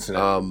 That's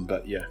internet,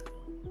 but yeah.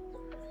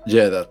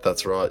 Yeah,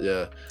 that's right,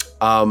 yeah.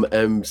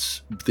 And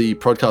the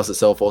podcast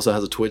itself also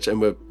has a Twitch,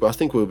 and I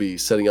think we'll be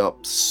setting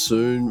up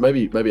soon,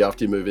 maybe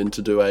after you move in,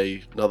 to do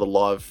another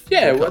live.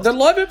 Yeah, podcast. The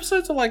live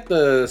episodes are like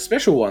the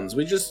special ones.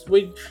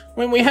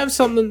 When we have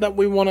something that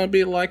we want to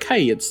be like,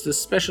 hey, it's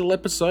this special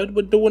episode,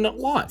 we're doing it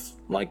live.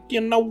 Like, I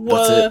don't know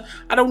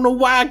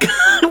why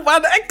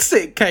the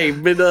exit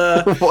came, but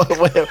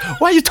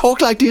why you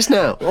talk like this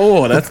now?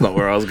 Oh, that's not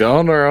where I was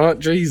going. All right,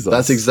 Jesus.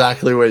 That's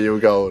exactly where you were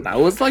going. I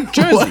was like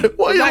Jersey.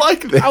 Why you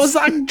like this? I was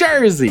like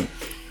Jersey.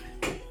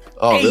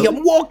 Oh, hey, really?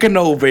 I'm walking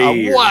over here.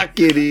 I'm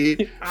walking here.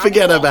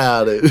 Forget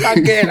about it.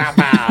 Forget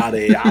about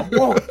it. I'm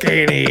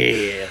walking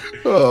here.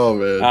 Oh,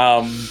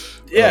 man.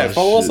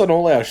 Follow us on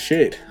all our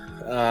shit.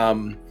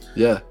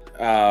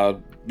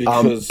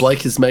 Because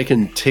Blake is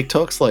making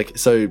TikToks.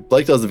 So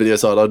Blake does the video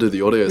side, I do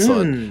the audio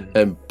side.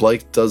 And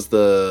Blake does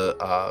the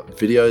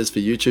videos for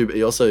YouTube.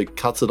 He also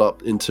cuts it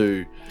up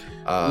into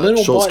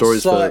short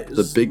stories for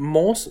the big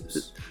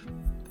morsels.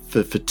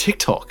 For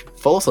TikTok.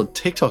 Follow us on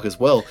TikTok as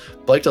well.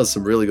 Blake does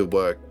some really good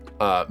work,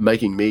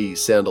 making me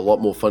sound a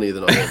lot more funny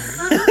than I am.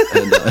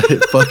 And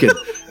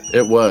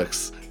it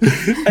works.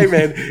 Hey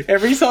man,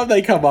 every time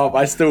they come up,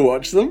 I still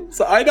watch them.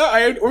 So I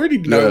already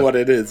know what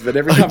it is, but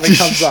every time it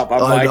comes up,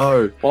 I'm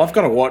like, well, I've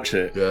got to watch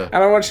it. Yeah.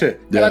 And I watch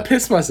it, and I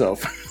piss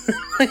myself.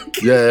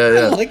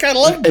 Yeah. Like, I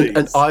love these.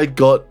 And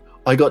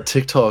I got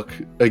TikTok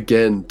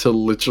again to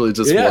literally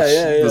just watch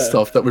the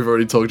stuff that we've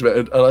already talked about,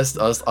 and I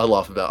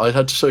laugh about it. I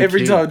had to show every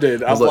Kim. time,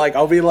 dude. I'm like,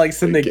 I'll be like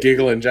sitting there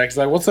giggling. Jack's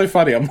like, "What's so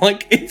funny?" I'm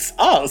like, "It's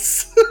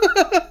us."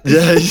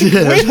 Yeah.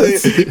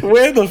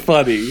 We're the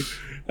funny.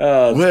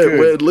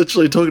 We're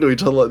literally talking to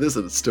each other like this,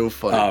 and it's still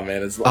funny. Oh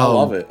man, I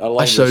love it. I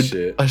love this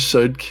shit. I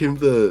showed Kim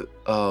the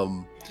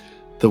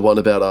one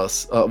about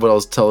us when I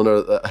was telling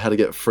her how to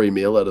get a free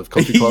meal out of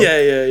Coffee Club.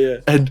 Yeah.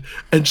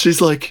 And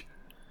she's like,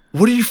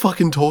 "What are you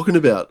fucking talking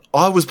about?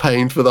 I was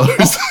paying for those."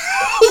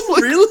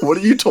 Like, really? What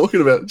are you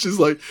talking about? And she's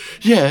like,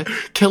 "Yeah,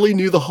 Kelly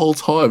knew the whole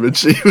time." And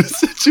she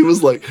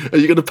was like, "Are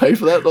you going to pay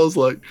for that?" And I was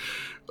like,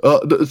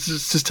 no, it's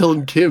just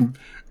telling Kim.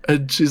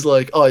 And she's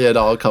like, "Oh yeah,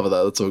 no, I'll cover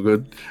that. That's all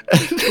good."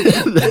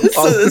 And then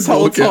this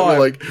whole time,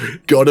 like,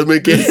 got him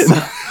again.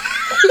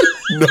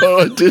 No,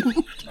 I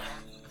didn't.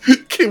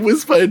 Kim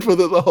was paying for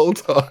that the whole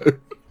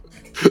time.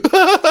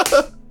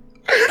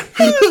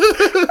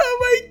 Oh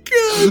my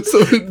god! So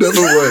it never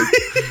worked.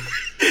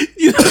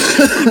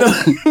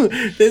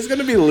 There's going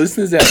to be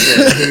listeners out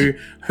there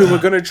who are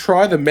going to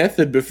try the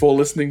method before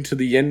listening to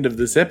the end of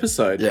this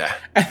episode. Yeah,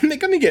 and they're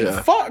going to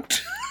get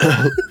fucked.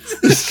 They're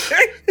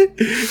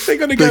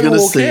going to go and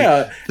walk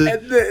out.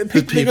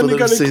 The people that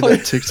have seen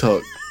that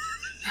TikTok,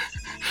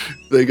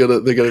 they're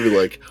gonna be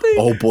like,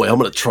 "Oh boy, I'm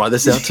gonna try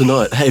this out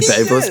tonight. Hey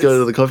babe, let's go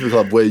to the coffee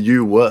club where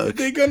you work."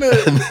 They're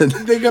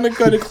gonna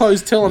go to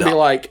close till and be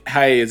like,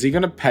 "Hey, is he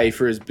gonna pay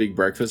for his big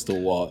breakfast or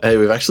what?" Hey,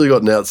 we've actually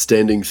got an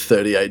outstanding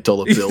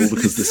 $38 bill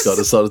because this guy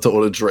decided to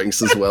order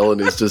drinks as well, and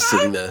he's just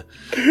sitting there.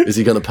 Is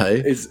he gonna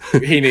pay?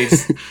 He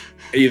needs to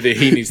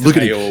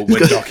pay, or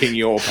we're docking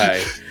your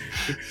pay.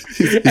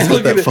 He's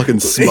got that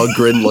fucking smug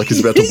grin like he's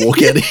about to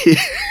walk out of here.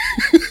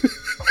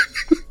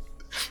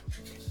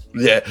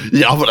 Yeah,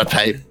 I'm gonna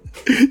pay.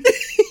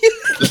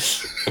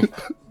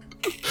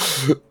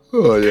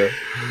 Oh yeah.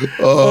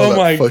 Oh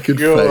my fucking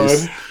god.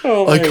 face.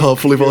 Oh I can't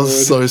believe I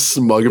was so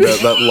smug about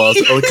that last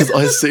because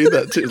I see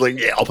that too. Like,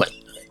 yeah, I'll pay.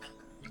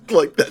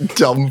 Like that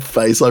dumb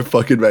face I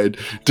fucking made.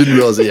 Didn't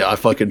realize that, yeah, I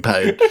fucking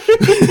paid.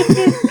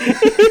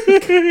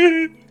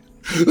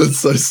 That's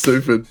so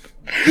stupid.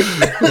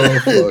 Oh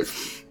fuck.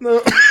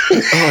 No.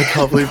 Oh, I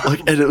can't believe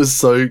and it was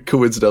so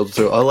coincidental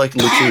too. I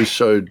literally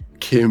showed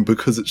Kim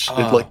because it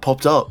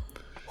popped up.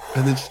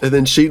 And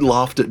then she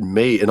laughed at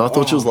me, and I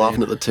thought she was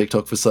laughing at the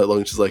TikTok for so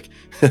long. She's like,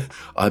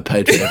 "I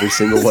paid for every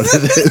single one of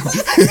them."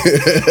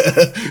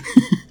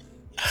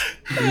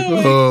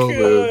 Oh my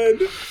god.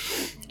 Man.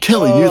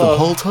 Kelly knew the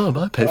whole time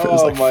I paid for it.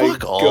 It's like, my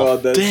fuck off.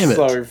 God, that's Damn it.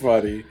 so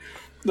funny.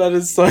 That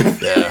is so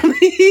Yeah.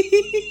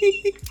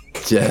 funny.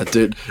 Yeah,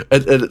 dude.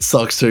 And it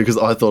sucks too because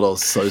I thought I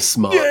was so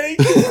smart. Yeah, you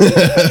know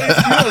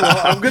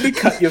what? I'm going to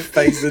cut your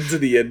face into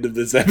the end of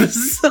this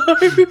episode.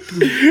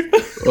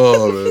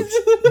 Oh,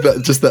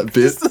 man. Just that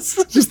bit.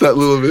 Just that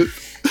little bit.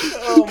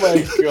 Oh,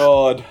 my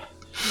God.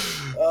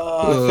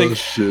 Oh,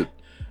 shit.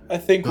 I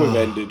think we've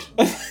ended.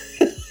 I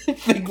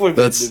think we've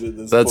ended at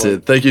this That's point.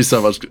 it. Thank you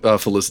so much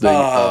for listening.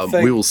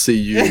 Thank- We will see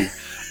you.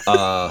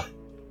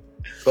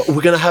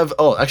 We're gonna have.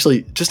 Oh,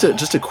 actually, just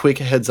a quick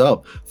heads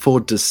up for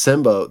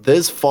December.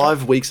 There's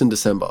 5 weeks in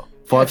December.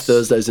 5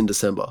 Thursdays in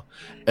December,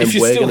 and if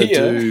you're we're still gonna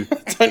here, do.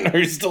 I don't know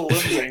who's still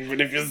listening,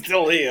 but if you're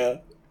still here,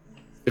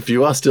 If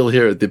you are still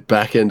here at the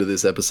back end of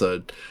this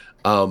episode,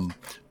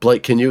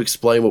 Blake, can you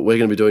explain what we're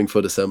gonna be doing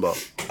for December?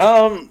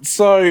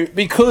 So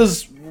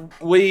because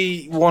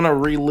we want to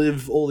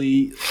relive all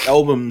the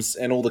albums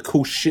and all the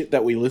cool shit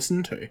that we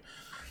listen to,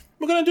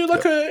 we're gonna do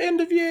like a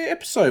end of year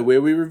episode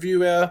where we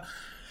review our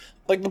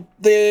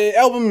the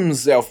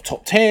albums, our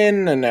top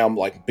 10 and our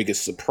like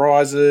biggest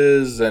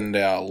surprises and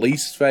our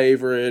least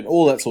favorite,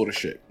 all that sort of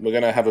shit. We're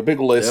gonna have a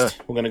big list.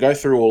 We're gonna go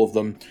through all of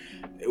them.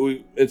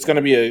 It's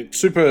gonna be a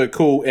super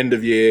cool end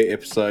of year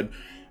episode,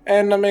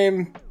 and I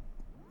mean,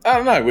 I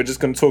don't know. We're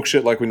just gonna talk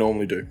shit like we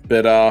normally do,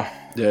 but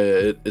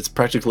it's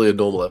practically a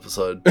normal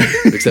episode,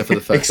 except for the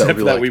fact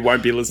that we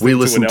won't be listening. We to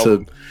listen an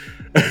album.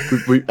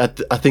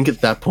 I think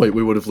at that point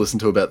we would have listened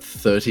to about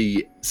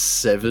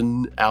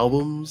 37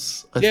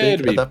 albums. I think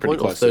it'd be at that pretty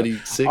point, close. or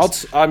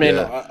 36.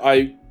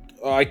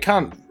 I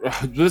can't.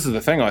 This is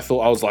the thing. I thought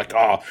I was like,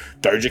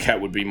 Doja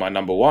Cat would be my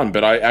number one,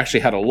 but I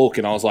actually had a look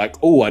and I was like,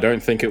 I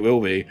don't think it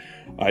will be.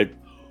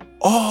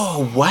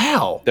 Oh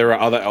wow! There are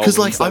other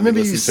albums I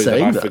remember you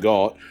saying that I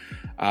forgot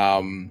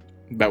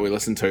that we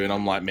listened to, and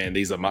I'm like, man,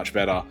 these are much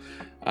better.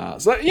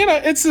 So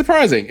it's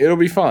surprising. It'll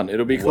be fun.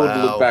 It'll be cool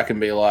to look back and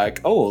be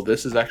like,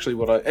 this is actually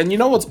what I. And you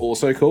know what's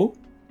also cool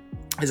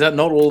is that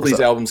not all of these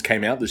albums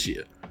came out this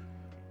year.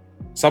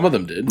 Some of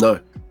them did. No,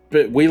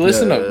 but we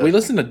listened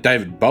to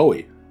David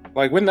Bowie.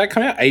 Like when that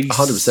came out,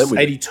 100%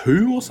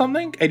 82 or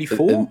something,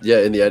 84. in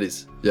the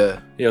 80s. Yeah,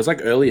 It was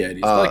like early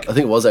 80s. I think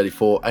it was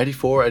 84,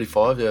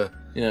 85. Yeah,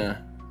 yeah.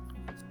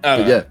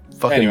 but yeah,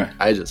 fucking Anyway.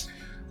 ages.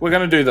 We're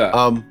gonna do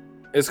that.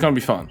 It's gonna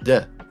be fun.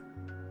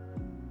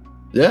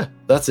 Yeah,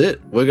 that's it.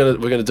 We're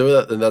gonna do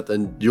that,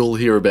 and you'll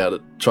hear about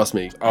it. Trust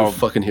me, you'll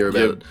fucking hear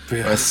about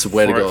it. I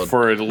swear to God.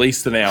 For at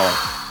least an hour.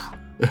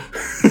 And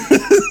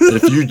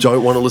if you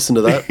don't want to listen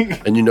to that,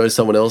 and you know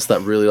someone else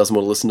that really doesn't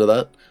want to listen to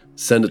that,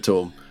 send it to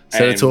them.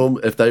 Send it to them.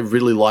 If they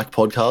really like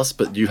podcasts,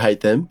 but you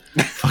hate them,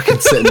 fucking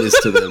send this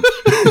to them.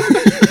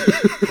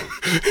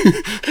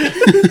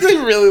 They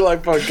really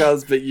like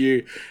podcasts, but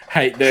you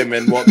hate them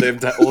and want them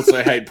to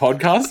also hate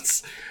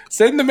podcasts.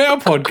 Send them our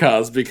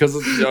podcast because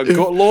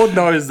Lord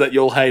knows that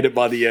you'll hate it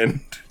by the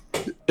end.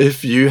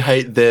 If you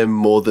hate them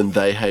more than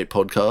they hate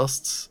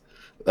podcasts,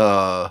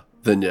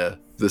 then yeah,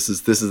 this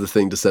is the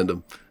thing to send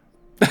them.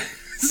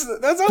 Does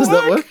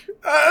that work?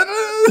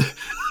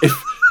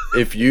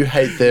 If you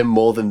hate them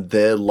more than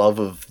their love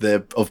of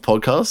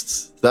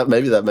podcasts,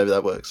 maybe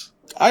that works.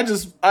 I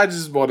just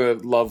want to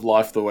love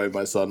life the way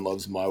my son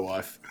loves my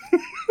wife.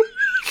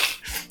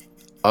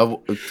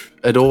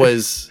 As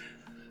always,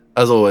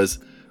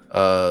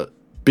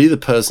 be the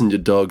person your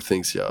dog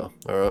thinks you are.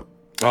 All right.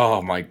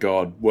 Oh my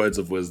God! Words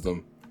of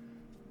wisdom.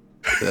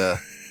 Yeah.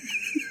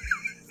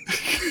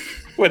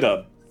 We're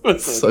done. We're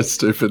so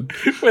stupid.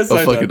 We're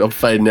so done. I'm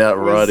fading out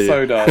right here.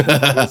 We're so done.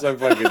 We're so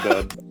fucking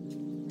done.